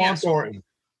Thornton. Thornton.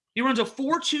 He runs a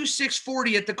 4.2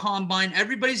 640 at the combine.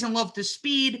 Everybody's in love with the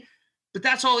speed, but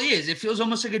that's all he is. It feels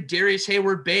almost like a Darius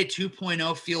Hayward-Bay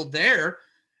 2.0 field there.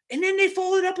 And then they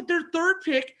followed up with their third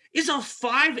pick is a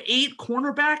 5'8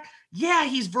 cornerback. Yeah,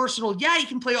 he's versatile. Yeah, he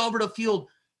can play all over the field.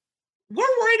 We're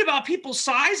worried about people's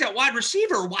size at wide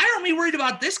receiver. Why aren't we worried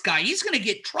about this guy? He's going to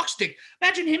get truck stick.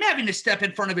 Imagine him having to step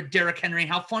in front of a Derrick Henry.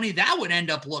 How funny that would end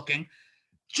up looking.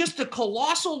 Just a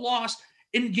colossal loss.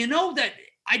 And you know that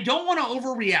I don't want to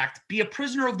overreact, be a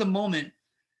prisoner of the moment.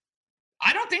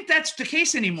 I don't think that's the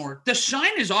case anymore. The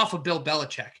shine is off of Bill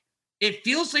Belichick. It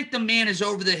feels like the man is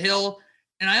over the hill.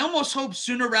 And I almost hope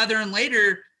sooner rather than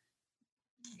later,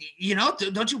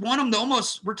 don't you want him to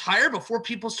almost retire before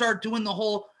people start doing the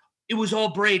whole, it was all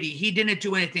Brady. He didn't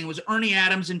do anything. It was Ernie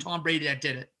Adams and Tom Brady that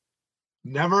did it.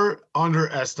 Never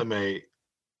underestimate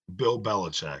Bill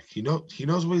Belichick. He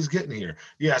knows what he's getting here.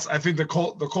 Yes, I think the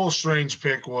Cole Strange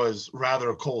pick was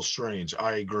rather Cole Strange.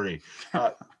 I agree.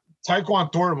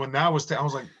 Tyquan Thornton, when that was, I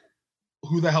was like,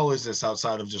 who the hell is this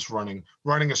outside of just running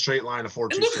a straight line of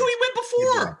 4-2-6? And look who he went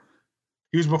before.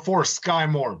 He was before Sky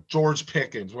Moore, George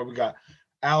Pickens, where we got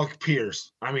Alec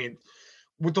Pierce. I mean,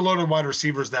 with the loaded wide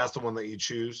receivers, that's the one that you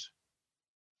choose.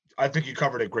 I think you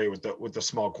covered it great with the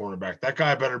small cornerback. That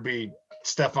guy better be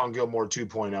Stephon Gilmore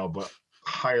 2.0, but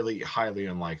highly, highly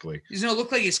unlikely. He's going to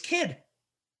look like his kid.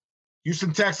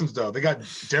 Houston Texans, though, they got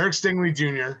Derek Stingley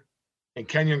Jr. and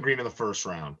Kenyon Green in the first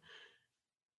round.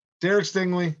 Derek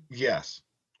Stingley, yes.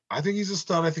 I think he's a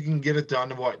stud. I think he can get it done.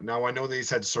 What? Now, I know that he's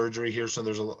had surgery here, so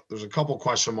there's a couple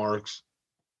question marks.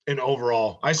 And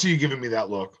overall, I see you giving me that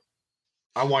look.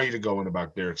 I want you to go in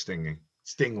about Derek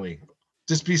Stingley.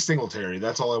 Just be Singletary.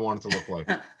 That's all I want it to look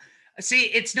like. See,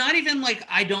 it's not even like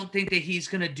I don't think that he's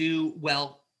going to do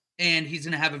well and he's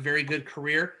going to have a very good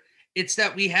career. It's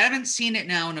that we haven't seen it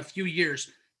now in a few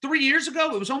years. 3 years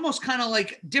ago, it was almost kind of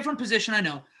like different position, I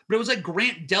know, but it was like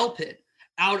Grant Delpit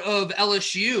out of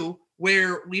LSU,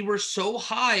 where we were so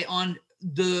high on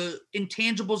the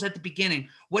intangibles at the beginning.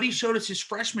 What he showed us his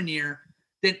freshman year,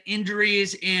 that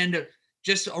injuries and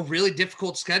just a really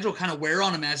difficult schedule kind of wear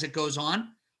on him as it goes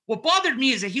on. What bothered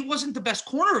me is that he wasn't the best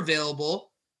corner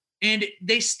available, and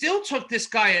they still took this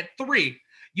guy at 3.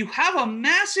 You have a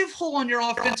massive hole on your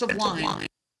offensive line,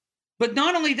 but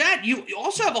not only that, you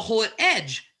also have a hole at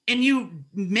edge, and you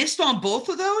missed on both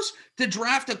of those to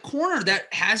draft a corner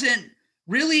that hasn't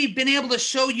really been able to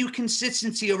show you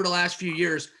consistency over the last few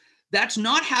years. That's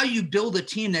not how you build a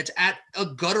team that's at a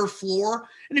gutter floor.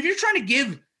 And if you're trying to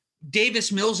give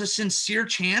Davis Mills a sincere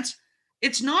chance,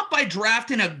 it's not by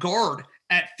drafting a guard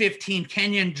at 15,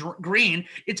 Kenyon Green.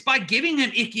 It's by giving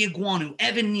him Ike Ekwonu,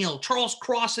 Evan Neal, Charles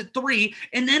Cross at 3,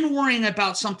 and then worrying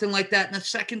about something like that in the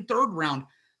second, third round.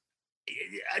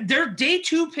 Their day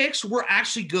 2 picks were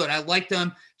actually good. I like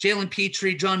them. Jalen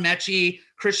Petrie, John Mechie,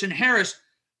 Christian Harris,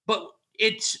 but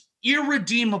it's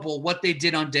irredeemable what they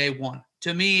did on day 1.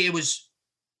 To me, it was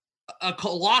a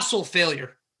colossal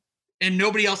failure, and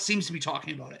nobody else seems to be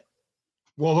talking about it.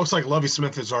 Well, it looks like Lovie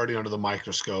Smith is already under the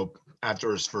microscope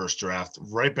after his first draft,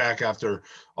 right back after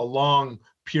a long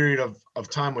period of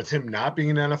time with him not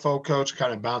being an NFL coach,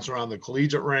 kind of bouncing around the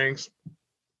collegiate ranks,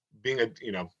 being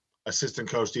a, assistant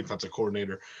coach, defensive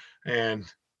coordinator.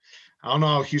 And I don't know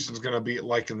how Houston's going to be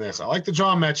liking this. I like the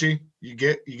John Mechie. You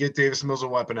get Davis Mills a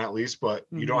weapon at least, but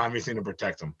you don't have anything to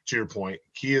protect him. To your point,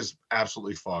 he is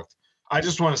absolutely fucked. I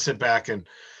just want to sit back and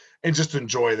just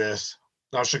enjoy this.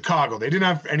 Now, Chicago, they didn't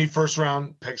have any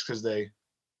first-round picks because they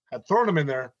had thrown them in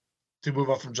there to move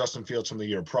up from Justin Fields from the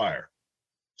year prior.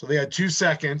 So they had 2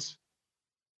 seconds.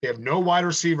 They have no wide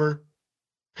receiver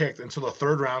picked until the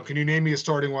 3rd round. Can you name me a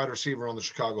starting wide receiver on the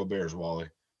Chicago Bears, Wally?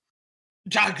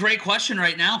 Great question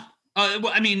right now.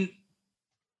 I mean,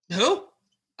 who?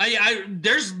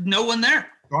 There's no one there.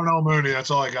 Darnell Mooney,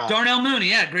 that's all I got. Darnell Mooney,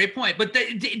 yeah, great point. But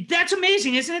that's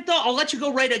amazing, isn't it, though? I'll let you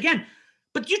go right again.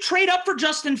 But you trade up for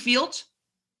Justin Fields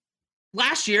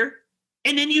last year,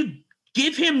 and then you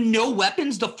give him no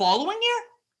weapons the following year?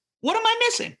 What am I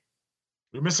missing?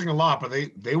 You're missing a lot, but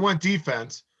they went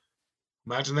defense.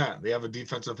 Imagine that. They have a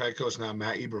defensive head coach now,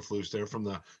 Matt Eberflus, there from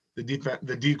the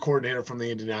D coordinator from the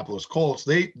Indianapolis Colts.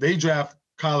 They draft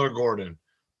Kyler Gordon,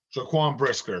 Jaquan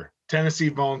Brisker, Tennessee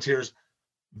Volunteers,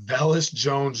 Velus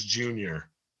Jones Jr.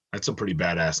 That's a pretty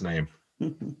badass name.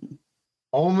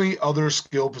 Only other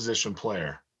skill position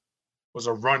player was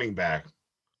a running back,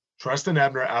 Treston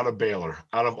Ebner out of Baylor.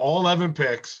 Out of all 11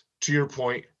 picks, to your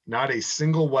point, not a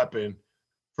single weapon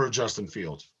for Justin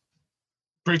Fields.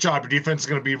 Great job. Your defense is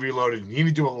going to be reloaded. You need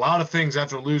to do a lot of things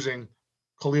after losing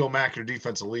Khalil Mack, your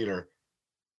defensive leader.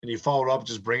 And you followed up,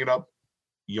 just bring it up,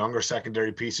 younger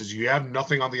secondary pieces. You have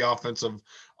nothing on the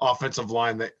offensive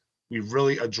line that we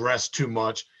really address too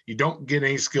much. You don't get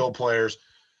any skill players.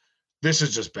 This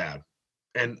is just bad.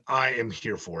 And I am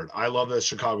here for it. I love that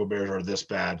Chicago Bears are this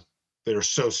bad. They're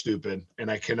so stupid. And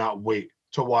I cannot wait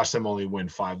to watch them only win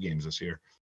 5 games this year.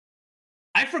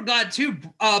 I forgot too.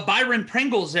 Byron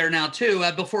Pringle's there now too.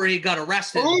 Before he got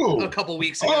arrested a couple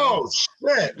weeks ago. Oh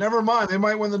shit! Never mind. They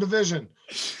might win the division.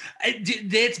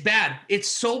 It's bad. It's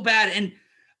so bad, and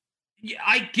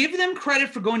I give them credit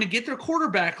for going to get their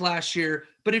quarterback last year.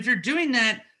 But if you're doing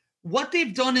that, what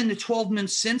they've done in the 12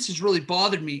 months since has really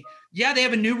bothered me. Yeah, they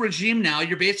have a new regime now.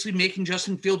 You're basically making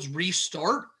Justin Fields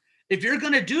restart. If you're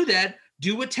going to do that,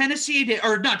 do what Tennessee did,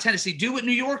 or not Tennessee. Do what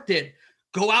New York did.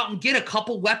 Go out and get a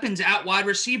couple weapons at wide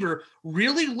receiver,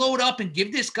 really load up and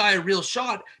give this guy a real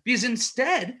shot, because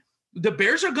instead the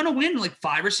Bears are going to win like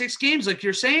 5 or 6 games, like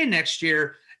you're saying, next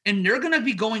year. And they're going to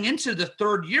be going into the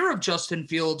 3rd year of Justin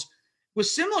Fields with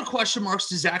similar question marks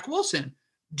to Zach Wilson.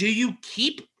 Do you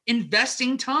keep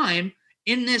investing time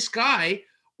in this guy,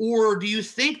 or do you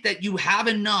think that you have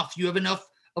enough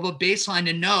of a baseline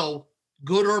to know,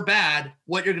 good or bad,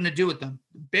 what you're going to do with them?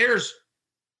 Bears,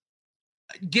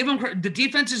 give them the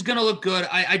defense is going to look good.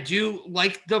 I do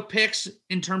like the picks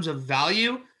in terms of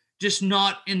value, just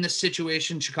not in the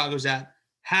situation Chicago's at.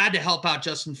 Had to help out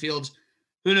Justin Fields.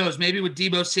 Who knows? Maybe with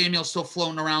Deebo Samuel still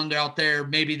floating around out there,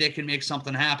 maybe they can make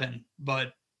something happen.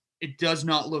 But it does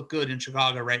not look good in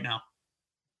Chicago right now.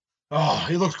 Oh,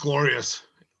 he looks glorious.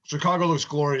 Chicago looks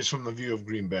glorious from the view of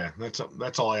Green Bay.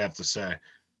 That's all I have to say.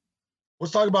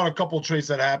 Let's talk about a couple of trades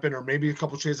that happened, or maybe a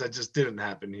couple of trades that just didn't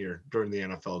happen here during the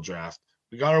NFL draft.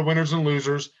 We got our winners and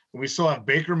losers, and we still have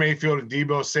Baker Mayfield and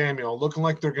Deebo Samuel looking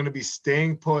like they're going to be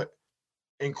staying put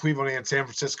in Cleveland and San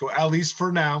Francisco, at least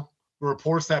for now. The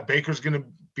reports that Baker's going to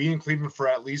be in Cleveland for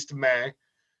at least May.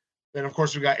 Then, of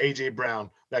course, we got A.J. Brown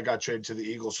that got traded to the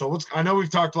Eagles. So I know we've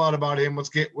talked a lot about him.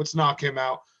 Let's knock him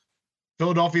out.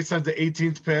 Philadelphia sent the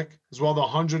 18th pick, as well the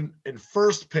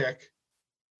 101st pick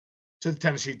to the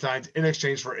Tennessee Titans in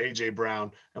exchange for A.J.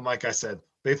 Brown. And like I said,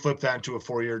 they flipped that into a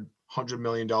 4-year, $100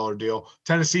 million deal.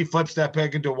 Tennessee flips that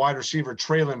pick into wide receiver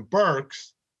Treylon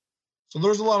Burks. So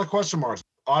there's a lot of question marks.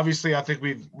 Obviously, I think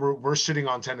we're shitting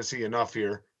on Tennessee enough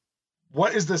here.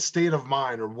 What is the state of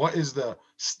mind, or what is the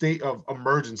state of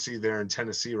emergency there in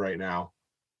Tennessee right now?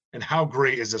 And how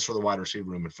great is this for the wide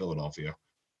receiver room in Philadelphia?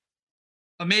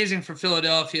 Amazing for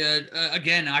Philadelphia.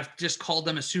 Again, I've just called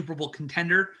them a Super Bowl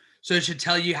contender, so it should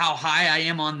tell you how high I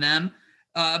am on them.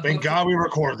 Thank God we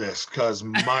record this, because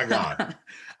my God.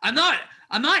 I'm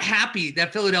not happy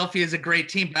that Philadelphia is a great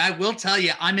team, but I will tell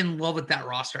you, I'm in love with that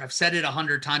roster. I've said it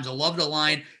 100 times. I love the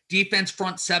line. Defense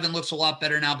front 7 looks a lot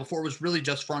better now. Before it was really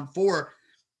just front 4.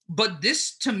 But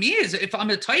this, to me, is, if I'm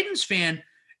a Titans fan,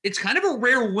 It's kind of a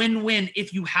rare win-win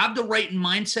if you have the right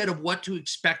mindset of what to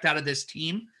expect out of this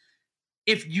team.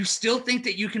 If you still think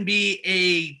that you can be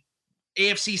a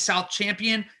AFC South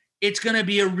champion, it's going to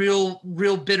be a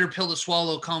real bitter pill to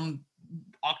swallow come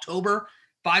October,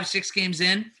 5-6 games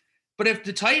in. But if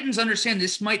the Titans understand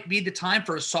this might be the time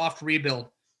for a soft rebuild,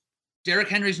 Derrick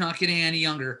Henry's not getting any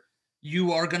younger.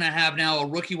 You are going to have now a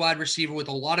rookie wide receiver with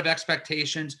a lot of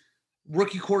expectations,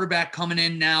 rookie quarterback coming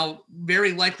in now,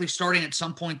 very likely starting at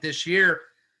some point this year.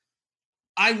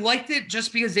 I liked it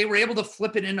just because they were able to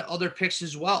flip it into other picks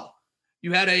as well.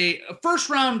 You had a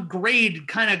first-round grade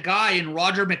kind of guy in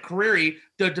Roger McCreary,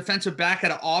 the defensive back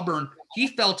out of Auburn. He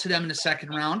fell to them in the second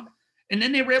round. And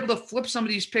then they were able to flip some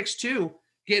of these picks too,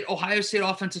 get Ohio State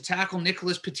offensive tackle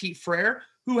Nicholas Petit-Frere,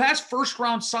 who has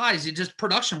first-round size. It just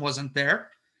production wasn't there.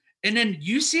 And then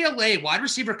UCLA wide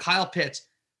receiver Kyle Pitts.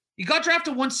 He got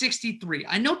drafted 163.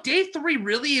 I know day 3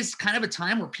 really is kind of a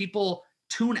time where people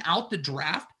tune out the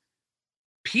draft.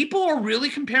 People are really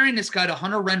comparing this guy to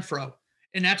Hunter Renfrow.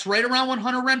 And that's right around when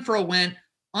Hunter Renfrow went.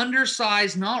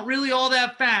 Undersized, not really all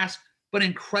that fast, but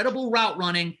incredible route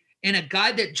running and a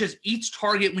guy that just eats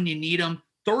target when you need him.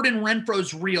 Third and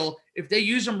Renfro's real. If they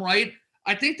use him right,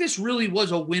 I think this really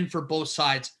was a win for both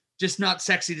sides. Just not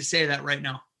sexy to say that right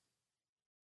now.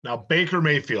 Now, Baker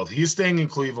Mayfield, he's staying in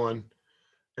Cleveland.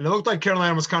 And it looked like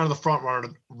Carolina was kind of the front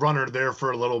runner there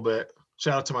for a little bit.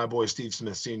 Shout out to my boy Steve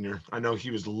Smith Sr. I know he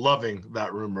was loving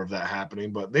that rumor of that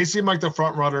happening, but they seem like the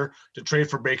front runner to trade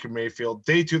for Baker Mayfield.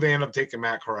 Day 2, they end up taking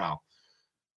Matt Corral.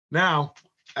 Now,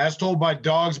 as told by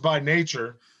Dogs by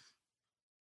Nature,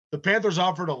 the Panthers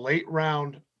offered a late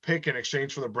round pick in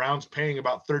exchange for the Browns paying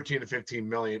about $13 to $15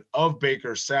 million of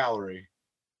Baker's salary.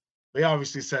 They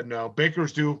obviously said no.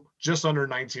 Baker's due just under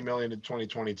 $19 million in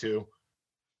 2022.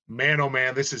 Man, oh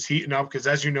man, this is heating up because,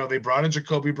 as you know, they brought in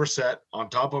Jacoby Brissett on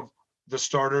top of the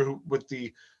starter with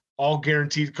the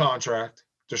all-guaranteed contract,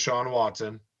 Deshaun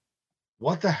Watson.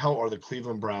 What the hell are the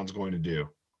Cleveland Browns going to do?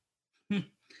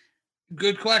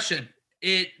 Good question.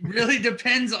 It really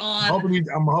depends on. I'm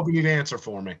hoping you'd answer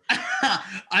for me.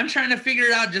 I'm trying to figure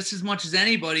it out just as much as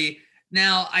anybody.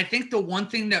 Now, I think the one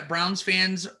thing that Browns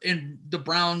fans and the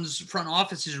Browns front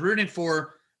office is rooting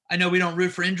for, I know we don't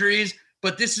root for injuries,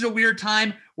 but this is a weird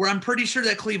time where I'm pretty sure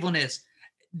that Cleveland is.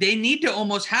 They need to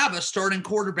almost have a starting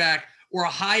quarterback or a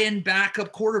high-end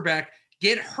backup quarterback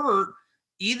get hurt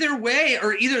either way,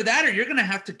 or either that or you're going to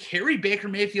have to carry Baker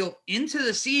Mayfield into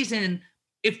the season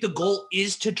if the goal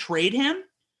is to trade him.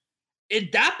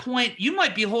 At that point, you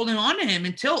might be holding on to him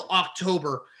until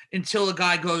October, until a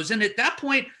guy goes. And at that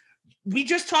point, we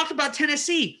just talked about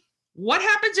Tennessee. What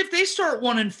happens if they start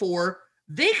 1-4?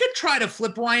 They could try to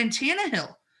flip Ryan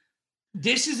Tannehill.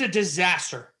 This is a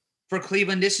disaster for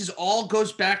Cleveland. This is all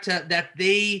goes back to that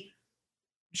they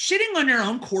shitting on your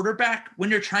own quarterback when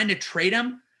you're trying to trade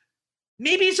him.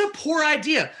 Maybe it's a poor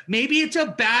idea. Maybe it's a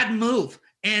bad move.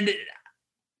 And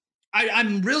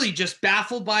I'm really just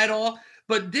baffled by it all.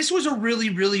 But this was a really,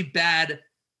 really bad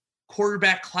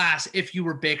quarterback class if you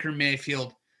were Baker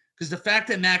Mayfield. Because the fact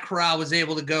that Matt Corral was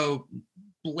able to go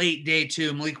late day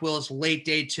 2, Malik Willis late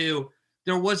day 2,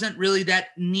 there wasn't really that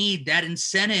need, that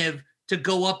incentive to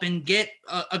go up and get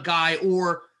a guy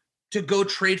or to go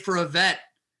trade for a vet.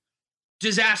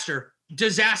 Disaster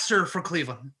for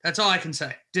Cleveland. That's all I can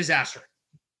say. Disaster.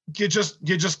 You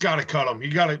just got to cut them.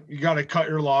 You got to cut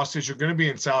your losses. You're going to be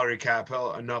in salary cap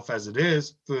enough as it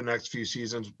is for the next few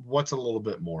seasons. What's a little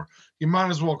bit more? You might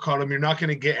as well cut them. You're not going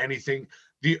to get anything.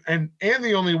 The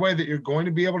only way that you're going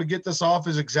to be able to get this off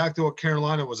is exactly what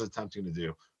Carolina was attempting to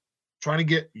do, trying to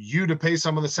get you to pay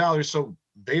some of the salary so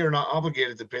they are not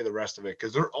obligated to pay the rest of it,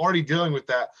 because they're already dealing with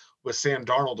that with Sam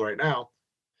Darnold right now.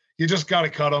 You just got to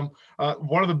cut him.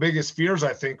 One of the biggest fears,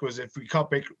 I think, was if we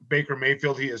cut Baker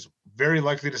Mayfield, he is very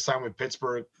likely to sign with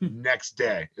Pittsburgh next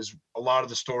day, is a lot of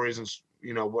the stories and,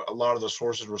 what a lot of the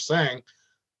sources were saying.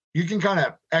 You can kind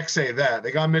of XA that.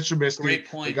 They got Mitch Trubisky. Great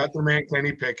point. They got their man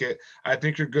Kenny Pickett. I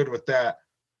think you're good with that.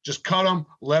 Just cut him.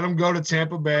 Let him go to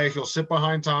Tampa Bay. He'll sit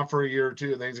behind Tom for a year or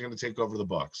two, and then he's going to take over the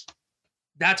Bucs.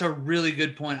 That's a really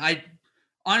good point. I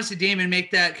honestly, Damon, make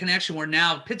that connection where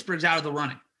now Pittsburgh's out of the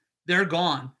running. They're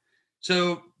gone.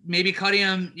 So maybe cutting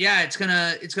him, it's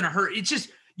gonna hurt. It's just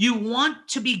you want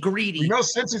to be greedy.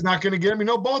 Cincy's not going to get him.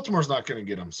 Baltimore's not going to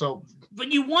get him. So,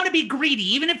 but you want to be greedy,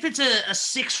 even if it's a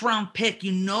 6th-round pick.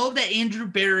 You know that Andrew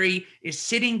Berry is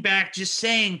sitting back, just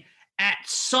saying at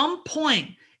some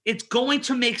point it's going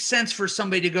to make sense for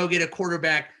somebody to go get a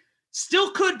quarterback.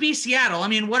 Still could be Seattle. I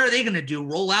mean, what are they going to do?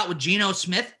 Roll out with Geno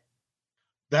Smith?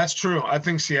 That's true. I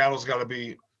think Seattle's got to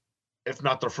be, if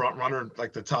not the front runner,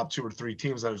 like the top 2 or 3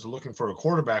 teams that is looking for a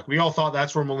quarterback. We all thought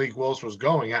that's where Malik Willis was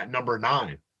going at number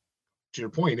 9. to your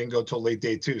point, he didn't go till late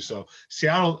day 2. So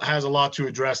Seattle has a lot to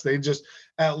address. They just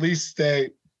at least stay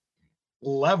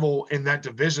level in that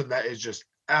division that is just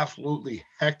absolutely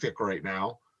hectic right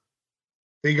now.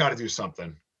 They got to do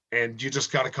something, and you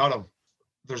just got to cut them.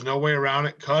 There's no way around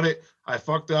it. Cut it. I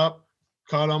fucked up.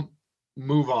 Cut them.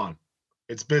 Move on.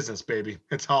 It's business, baby.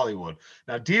 It's Hollywood.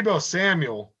 Now, Deebo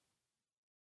Samuel,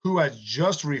 who has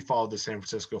just refollowed the San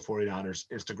Francisco 49ers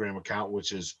Instagram account,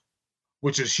 which is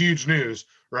huge news,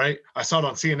 right? I saw it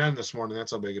on CNN this morning.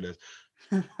 That's how big it is.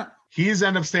 He's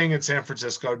ended up staying in San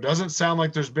Francisco. Doesn't sound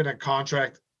like there's been a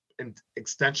contract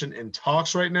extension in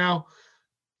talks right now.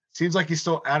 Seems like he's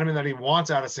still adamant that he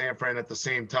wants out of San Fran at the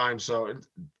same time. So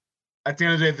at the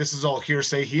end of the day, this is all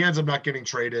hearsay. He ends up not getting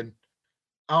traded.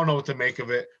 I don't know what to make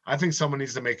of it. I think someone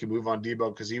needs to make a move on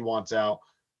Deebo because he wants out.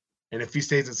 And if he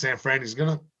stays in San Fran, he's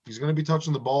gonna be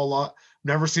touching the ball a lot.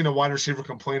 Never seen a wide receiver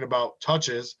complain about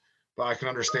touches, but I can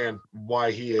understand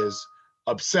why he is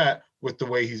upset with the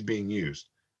way he's being used.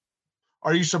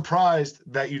 Are you surprised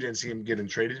that you didn't see him getting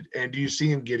traded? And do you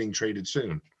see him getting traded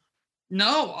soon?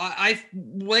 No, I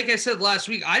like I said last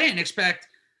week, I didn't expect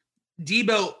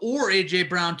Deebo or AJ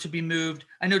Brown to be moved.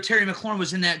 I know Terry McLaurin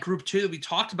was in that group too that we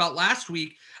talked about last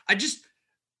week.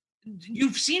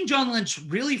 You've seen John Lynch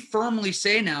really firmly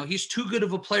say now he's too good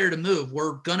of a player to move.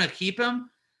 We're gonna keep him.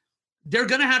 They're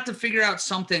gonna have to figure out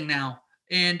something now.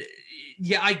 And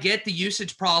yeah, I get the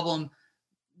usage problem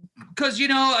because,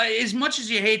 as much as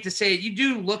you hate to say it, you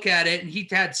do look at it, and he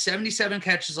had 77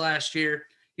 catches last year.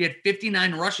 He had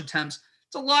 59 rush attempts.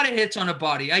 It's a lot of hits on a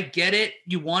body. I get it.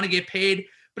 You want to get paid,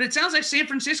 but it sounds like San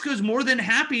Francisco is more than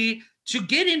happy to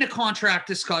get into contract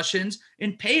discussions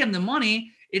and pay him the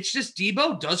money. It's just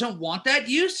Deebo doesn't want that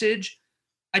usage.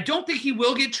 I don't think he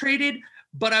will get traded,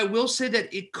 but I will say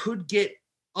that it could get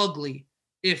ugly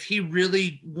if he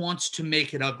really wants to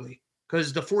make it ugly,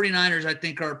 because the 49ers, I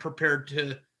think, are prepared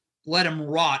to let him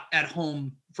rot at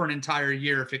home for an entire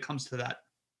year if it comes to that.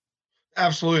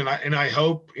 Absolutely. And I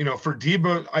hope, for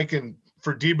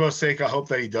Deebo's sake, I hope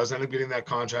that he does end up getting that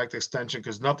contract extension,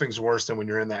 because nothing's worse than when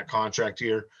you're in that contract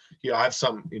year. I have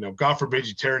some, God forbid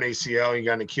you tear an ACL, you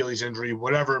got an Achilles injury,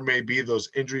 whatever it may be, those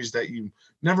injuries that you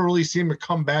never really seem to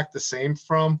come back the same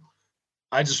from.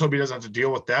 I just hope he doesn't have to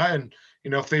deal with that. And,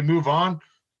 if they move on,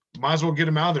 might as well get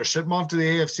him out of there. Ship him off to the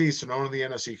AFC so no one in the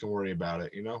NFC can worry about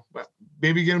it, But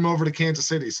maybe get him over to Kansas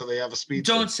City so they have a speed.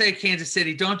 Don't say Kansas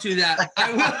City. Don't do that.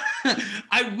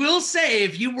 I will say,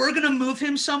 if you were going to move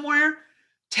him somewhere,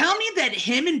 tell me that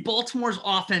him and Baltimore's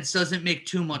offense doesn't make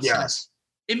too much sense.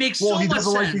 It makes so much sense.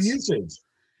 Well, he doesn't like the usage.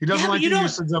 He doesn't like the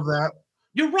usage of that.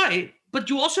 You're right. But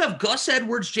you also have Gus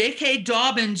Edwards, J.K.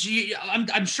 Dobbins.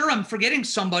 I'm sure I'm forgetting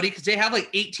somebody because they have like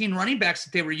 18 running backs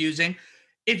that they were using.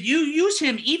 If you use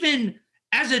him even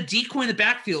as a decoy in the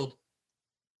backfield,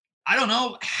 I don't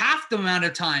know, half the amount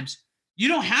of times, you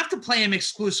don't have to play him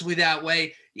exclusively that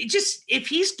way. If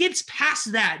he gets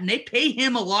past that and they pay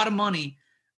him a lot of money,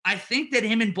 I think that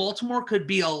him in Baltimore could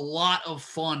be a lot of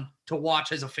fun to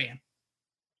watch as a fan.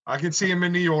 I can see him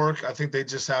in New York. I think they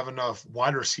just have enough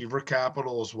wide receiver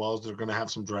capital, as well as they're going to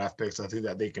have some draft picks. I think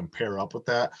that they can pair up with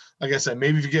that. Like I said,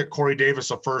 maybe if you get Corey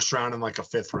Davis a first round and like a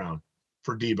fifth round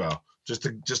for Deebo, just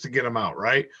to get him out,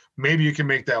 right? Maybe you can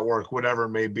make that work, whatever it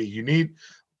may be.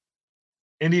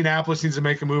 Indianapolis needs to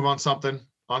make a move on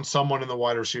someone in the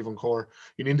wide receiving core.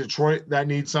 You need Detroit that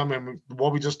needs some, and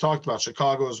what we just talked about,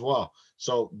 Chicago as well.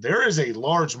 So there is a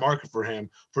large market for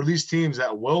him, for these teams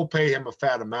that will pay him a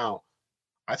fat amount.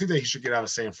 I think that he should get out of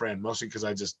San Fran, mostly because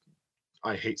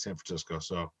I hate San Francisco.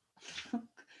 So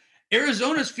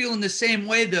Arizona's feeling the same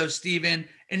way though, Steven,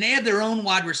 and they have their own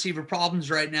wide receiver problems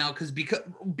right now because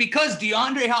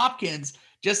DeAndre Hopkins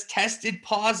just tested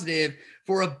positive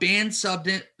for a banned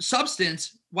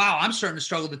substance. Wow, I'm starting to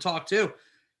struggle to talk too.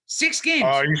 6 games.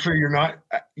 Are you sure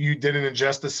you didn't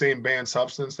ingest the same banned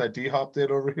substance that D-Hop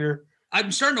did over here?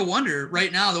 I'm starting to wonder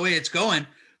right now the way it's going.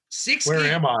 6 Where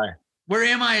games. am I? Where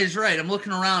am I is right. I'm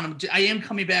looking around. I am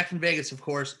coming back from Vegas, of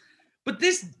course. But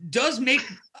this does make,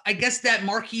 I guess, that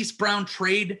Marquise Brown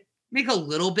trade make a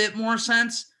little bit more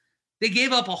sense. They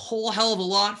gave up a whole hell of a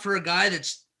lot for a guy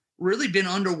that's really been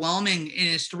underwhelming in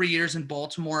his 3 years in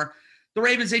Baltimore. The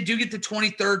Ravens, they do get the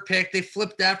 23rd pick. They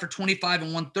flipped that for 25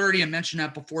 and 130. I mentioned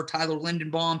that before. Tyler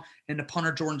Lindenbaum and the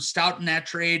punter Jordan Stout in that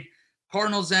trade.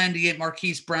 Cardinals then to get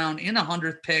Marquise Brown in the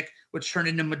 100th pick, which turned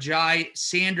into Majai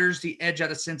Sanders, the edge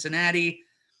out of Cincinnati.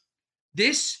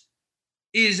 This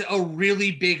is a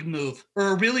really big move, or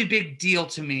a really big deal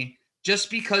to me, just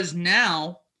because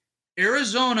now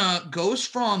Arizona goes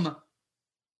from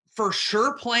for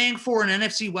sure playing for an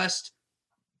NFC West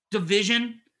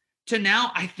division to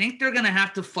now I think they're going to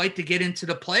have to fight to get into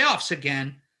the playoffs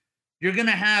again. You're going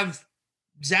to have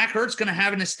Zach Ertz going to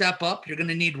have to step up. You're going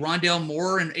to need Rondale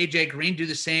Moore and AJ Green do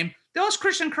the same. That was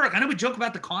Christian Kirk. I know we joke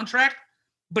about the contract,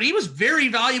 but he was very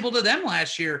valuable to them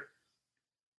last year.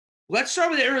 Let's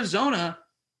start with Arizona.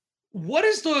 What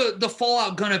is the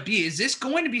fallout going to be? Is this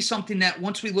going to be something that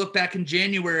once we look back in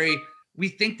January, we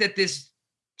think that this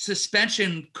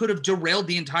suspension could have derailed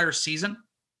the entire season?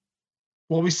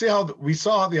 Well, we saw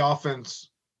how the offense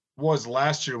was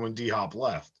last year when D-Hop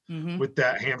left. With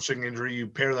that hamstring injury. You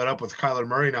pair that up with Kyler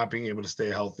Murray not being able to stay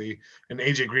healthy, and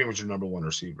AJ Green was your number one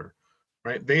receiver,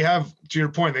 right? They have, to your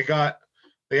point, they have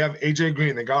AJ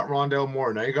Green, they got Rondale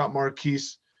Moore, now you got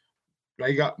Marquise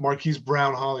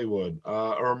Brown Hollywood,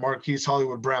 or Marquise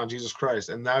Hollywood Brown, Jesus Christ,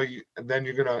 and then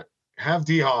you're gonna have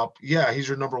D-Hop. Yeah, he's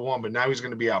your number one, but now he's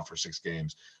gonna be out for 6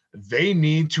 games. They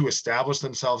need to establish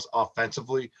themselves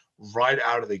offensively right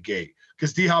out of the gate,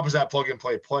 because D-Hop is that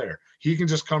plug-and-play player. He can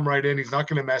just come right in. He's not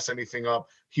going to mess anything up.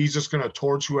 He's just going to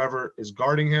torch whoever is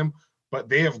guarding him. But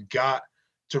they have got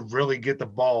to really get the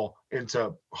ball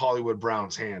into Hollywood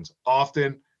Brown's hands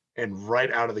often and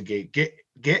right out of the gate. Get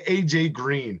AJ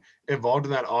Green involved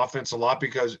in that offense a lot,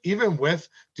 because even with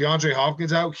DeAndre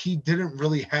Hopkins out, he didn't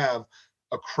really have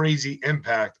a crazy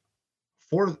impact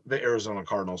for the Arizona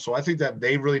Cardinals. So I think that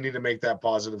they really need to make that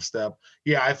positive step.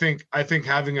 Yeah, I think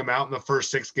having him out in the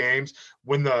first 6 games,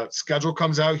 when the schedule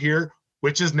comes out here,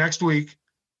 which is next week,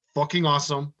 fucking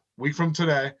awesome, week from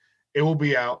today, it will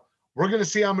be out. We're going to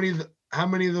see how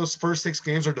many of those first 6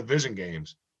 games are division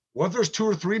games. What if there's 2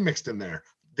 or 3 mixed in there?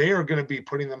 They are going to be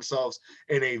putting themselves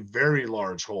in a very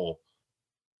large hole.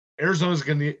 Arizona's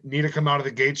going to need to come out of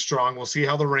the gate strong. We'll see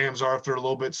how the Rams are if they're a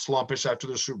little bit slumpish after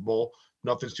the Super Bowl.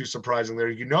 Nothing's too surprising there.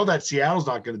 You know that Seattle's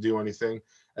not going to do anything.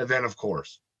 And then, of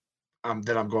course, I'm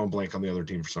going blank on the other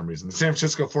team for some reason. The San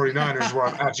Francisco 49ers, where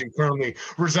I'm actually currently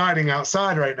residing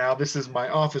outside right now. This is my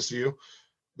office view.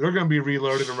 They're going to be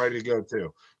reloaded and ready to go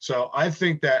too. So I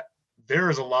think that there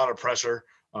is a lot of pressure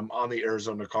on the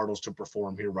Arizona Cardinals to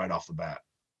perform here right off the bat.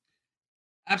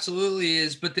 Absolutely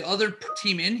is. But the other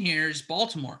team in here is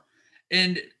Baltimore.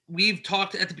 And we've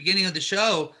talked at the beginning of the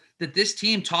show that this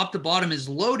team top to bottom is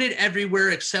loaded everywhere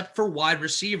except for wide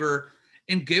receiver.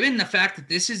 And given the fact that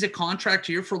this is a contract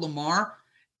year for Lamar,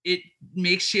 it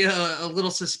makes you a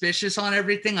little suspicious on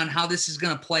everything, on how this is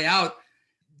going to play out.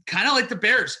 Kind of like the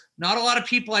Bears. Not a lot of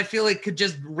people, I feel like, could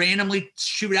just randomly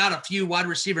shoot out a few wide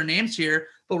receiver names here.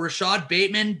 But Rashad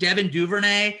Bateman, Devin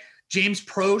Duvernay, James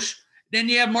Proche. Then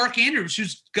you have Mark Andrews,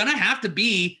 who's going to have to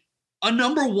be a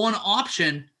number one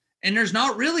option. And there's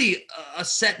not really a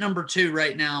set number 2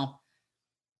 right now.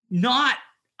 Not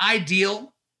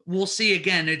ideal. We'll see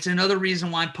again. It's another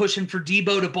reason why I'm pushing for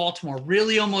Debo to Baltimore.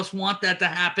 Really almost want that to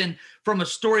happen from a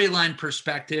storyline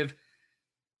perspective.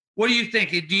 What do you think?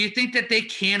 Do you think that they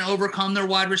can overcome their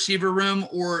wide receiver room,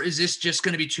 or is this just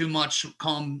going to be too much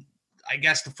come, I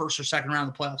guess, the first or second round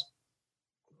of the playoffs?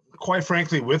 Quite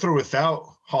frankly, with or without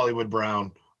Hollywood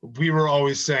Brown, we were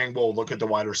always saying, well, look at the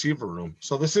wide receiver room.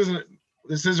 So this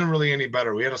isn't really any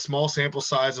better. We had a small sample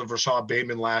size of Rashad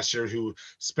Bateman last year, who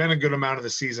spent a good amount of the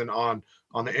season on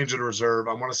the injured reserve.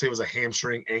 I want to say it was a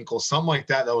hamstring, ankle, something like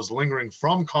that was lingering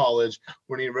from college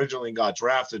when he originally got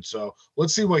drafted. So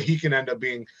let's see what he can end up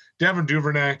being. Devin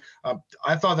Duvernay,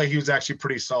 I thought that he was actually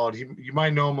pretty solid. You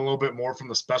might know him a little bit more from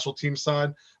the special team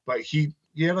side, but he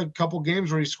had a couple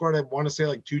games where he scored, I want to say,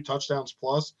 like 2 touchdowns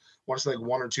plus. I want to say like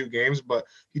 1 or 2 games, but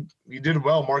he did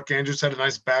well. Mark Andrews had a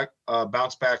nice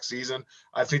bounce back season.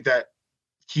 I think that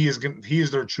he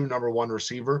is their true number 1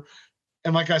 receiver.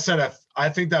 And like I said, I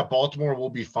think that Baltimore will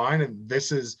be fine. And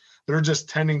they're just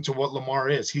tending to what Lamar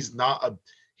is. He's not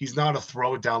a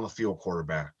throw it down the field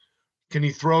quarterback. Can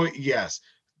he throw it? Yes,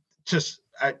 just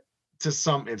to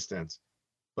some instance.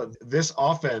 But this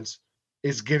offense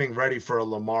is getting ready for a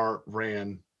Lamar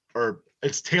or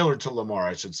it's tailored to Lamar,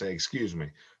 I should say. Excuse me.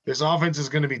 This offense is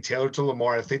going to be tailored to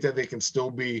Lamar. I think that they can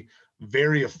still be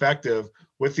very effective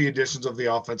with the additions of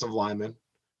the offensive linemen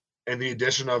and the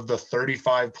addition of the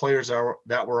 35 players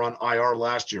that were on IR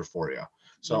last year for you.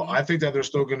 So I think that they're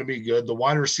still going to be good. The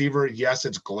wide receiver, yes,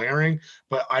 it's glaring,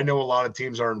 but I know a lot of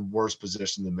teams are in worse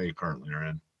position than they currently are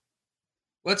in.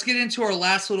 Let's get into our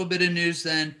last little bit of news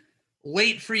then.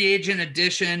 Late free agent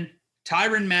addition,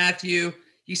 Tyrann Mathieu.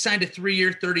 He signed a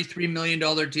 3-year, $33 million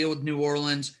deal with New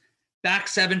Orleans. Back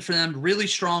 7 for them, really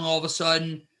strong all of a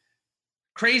sudden.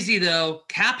 Crazy, though.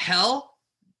 Cap hell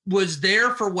was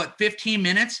there for, 15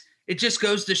 minutes? It just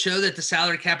goes to show that the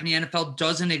salary cap in the NFL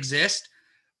doesn't exist.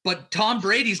 But Tom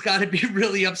Brady's got to be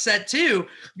really upset, too.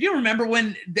 You remember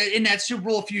when in that Super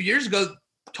Bowl a few years ago,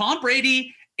 Tom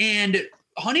Brady and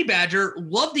Honey Badger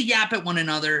loved to yap at one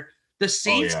another. The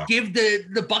Saints give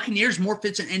the Buccaneers more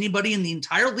fits than anybody in the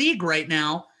entire league right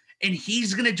now, and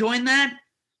he's going to join that.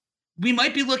 We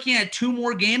might be looking at 2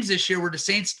 more games this year where the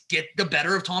Saints get the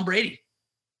better of Tom Brady.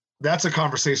 That's a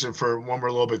conversation for when we're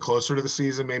a little bit closer to the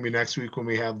season, maybe next week when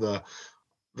we have the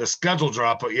schedule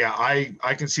drop. But yeah,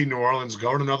 I can see New Orleans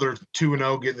going another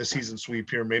 2-0, getting the season sweep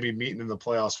here, maybe meeting in the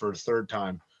playoffs for a third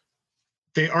time.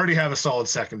 They already have a solid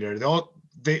secondary.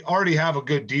 They already have a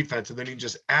good defense, and then you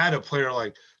just add a player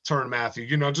like Tyrann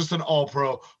Mathieu, just an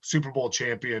all-pro Super Bowl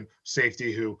champion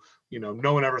safety who,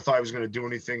 no one ever thought he was going to do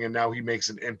anything, and now he makes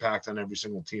an impact on every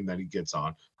single team that he gets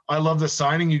on. I love the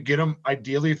signing. You get him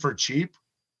ideally for cheap,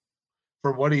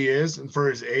 for what he is and for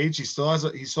his age. He still has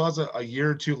a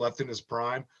year or 2 left in his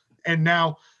prime, and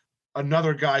now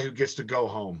another guy who gets to go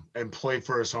home and play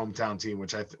for his hometown team,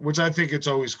 which I think it's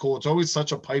always cool. It's always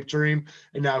such a pipe dream,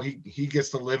 and now he gets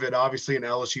to live it. Obviously, an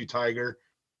LSU Tiger.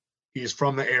 He's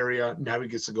from the area. Now he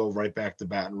gets to go right back to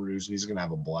Baton Rouge, and he's going to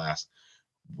have a blast.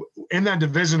 In that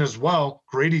division as well,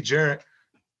 Grady Jarrett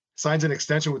signs an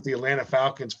extension with the Atlanta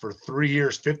Falcons for 3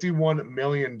 years, $51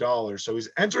 million. So he's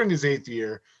entering his 8th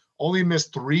year. Only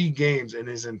missed 3 games in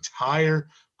his entire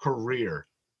career.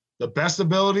 The best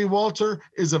ability, Walter,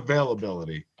 is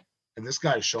availability. And this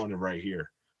guy is showing it right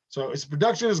here. So his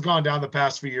production has gone down the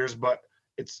past few years, but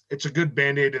it's a good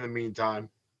Band-Aid in the meantime,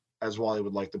 as Wally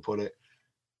would like to put it.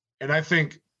 And I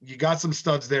think you got some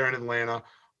studs there in Atlanta.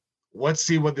 Let's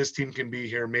see what this team can be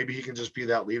here. Maybe he can just be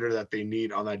that leader that they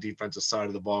need on that defensive side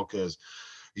of the ball, because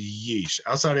yeesh.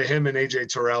 Outside of him and A.J.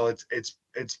 Terrell, it's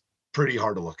pretty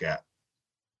hard to look at.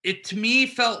 It, to me,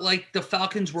 felt like the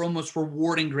Falcons were almost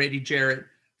rewarding Grady Jarrett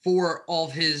for all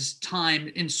of his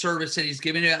time in service that he's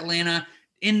given to Atlanta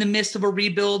in the midst of a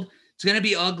rebuild. It's going to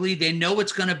be ugly. They know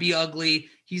it's going to be ugly.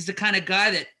 He's the kind of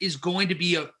guy that is going to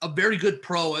be a very good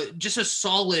pro, just a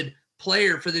solid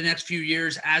player for the next few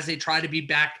years as they try to be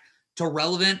back to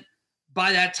relevant.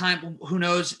 By that time, who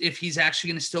knows if he's actually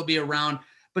going to still be around.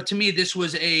 But to me, this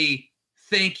was a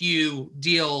thank you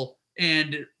deal,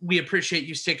 and we appreciate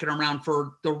you sticking around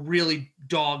for the really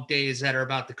dog days that are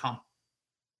about to come.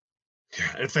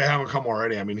 Yeah, if they haven't come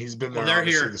already. I mean, he's been there. Well, they're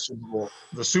here.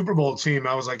 The Super Bowl team,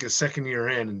 I was like his 2nd year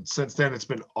in, and since then it's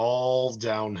been all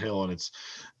downhill. And it's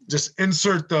just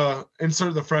insert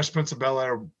the Fresh Prince of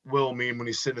Bel-Air Will meme when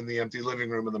he's sitting in the empty living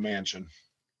room of the mansion.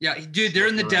 Yeah, dude, they're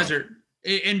in the desert.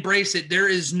 Embrace it. There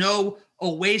is no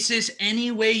oasis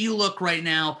any way you look right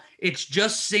now. It's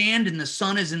just sand, and the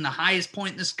sun is in the highest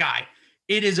point in the sky.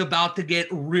 It is about to get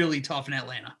really tough in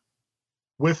Atlanta.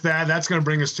 With that, that's going to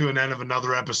bring us to an end of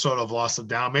another episode of Loss of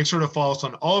Down. Make sure to follow us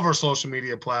on all of our social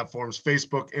media platforms,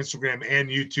 Facebook, Instagram, and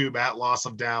YouTube at Loss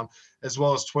of Down, as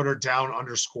well as Twitter,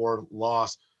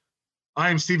 _Loss.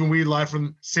 I am Stephen Weed, live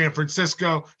from San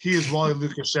Francisco. He is Wally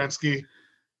Lukashensky.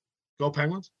 Go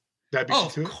Penguins.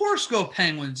 Of course, go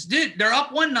Penguins. Dude, they're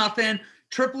up 1-0.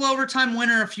 Triple overtime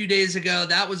winner a few days ago.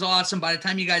 That was awesome. By the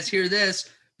time you guys hear this,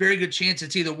 very good chance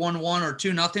it's either 1-1 or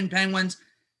 2-0 Penguins.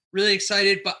 Really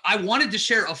excited, but I wanted to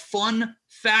share a fun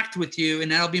fact with you,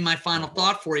 and that'll be my final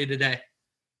thought for you today.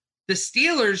 The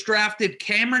Steelers drafted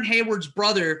Cameron Hayward's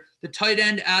brother, the tight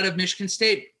end out of Michigan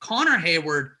State, Connor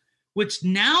Hayward, which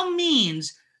now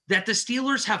means that the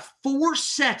Steelers have 4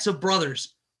 sets of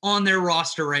brothers on their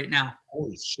roster right now.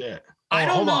 Holy shit. I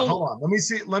don't know. Hold on.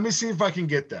 Let me see if I can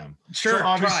get them. Sure. So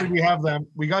obviously we have them.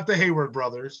 We got the Hayward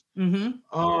brothers.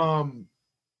 Mm-hmm.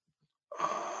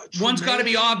 One's got to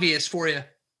be obvious for you.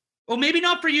 Well, maybe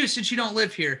not for you since you don't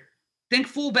live here. Think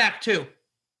fullback too.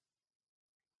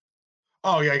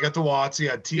 Oh yeah, you got the Watts. You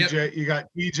got TJ. Yep. You got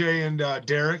TJ and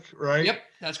Derek, right? Yep,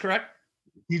 that's correct.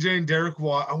 TJ and Derek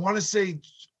Watt. I want to say,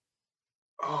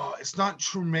 it's not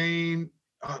Tremaine.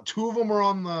 2 of them are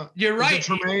on the. You're right. It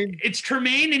Tremaine? It's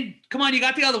Tremaine, and come on, you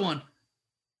got the other one.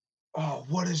 Oh,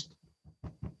 what is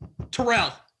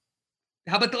Terrell?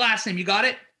 How about the last name? You got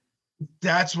it.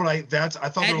 I thought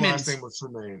Edmonds. Their last name was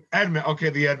Tremaine. Edmund. Okay,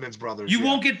 the Edmonds brothers. You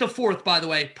won't get the 4th, by the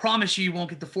way. Promise you won't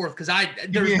get the 4th because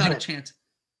there's not a chance.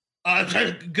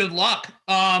 Good luck.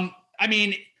 I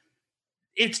mean,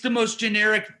 it's the most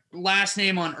generic last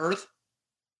name on earth.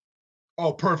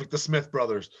 Oh, perfect. The Smith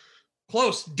brothers.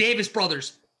 Close. Davis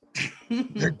brothers.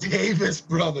 The Davis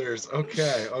brothers.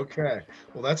 Okay.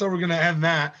 Well, that's how we're going to end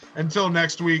that. Until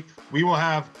next week, we will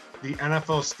have the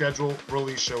NFL schedule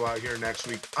release show out here next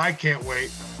week. I can't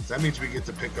wait. That means we get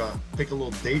to pick a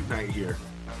little date night here.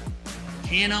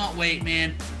 Cannot wait,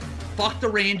 man. Fuck the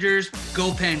Rangers.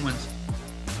 Go Penguins.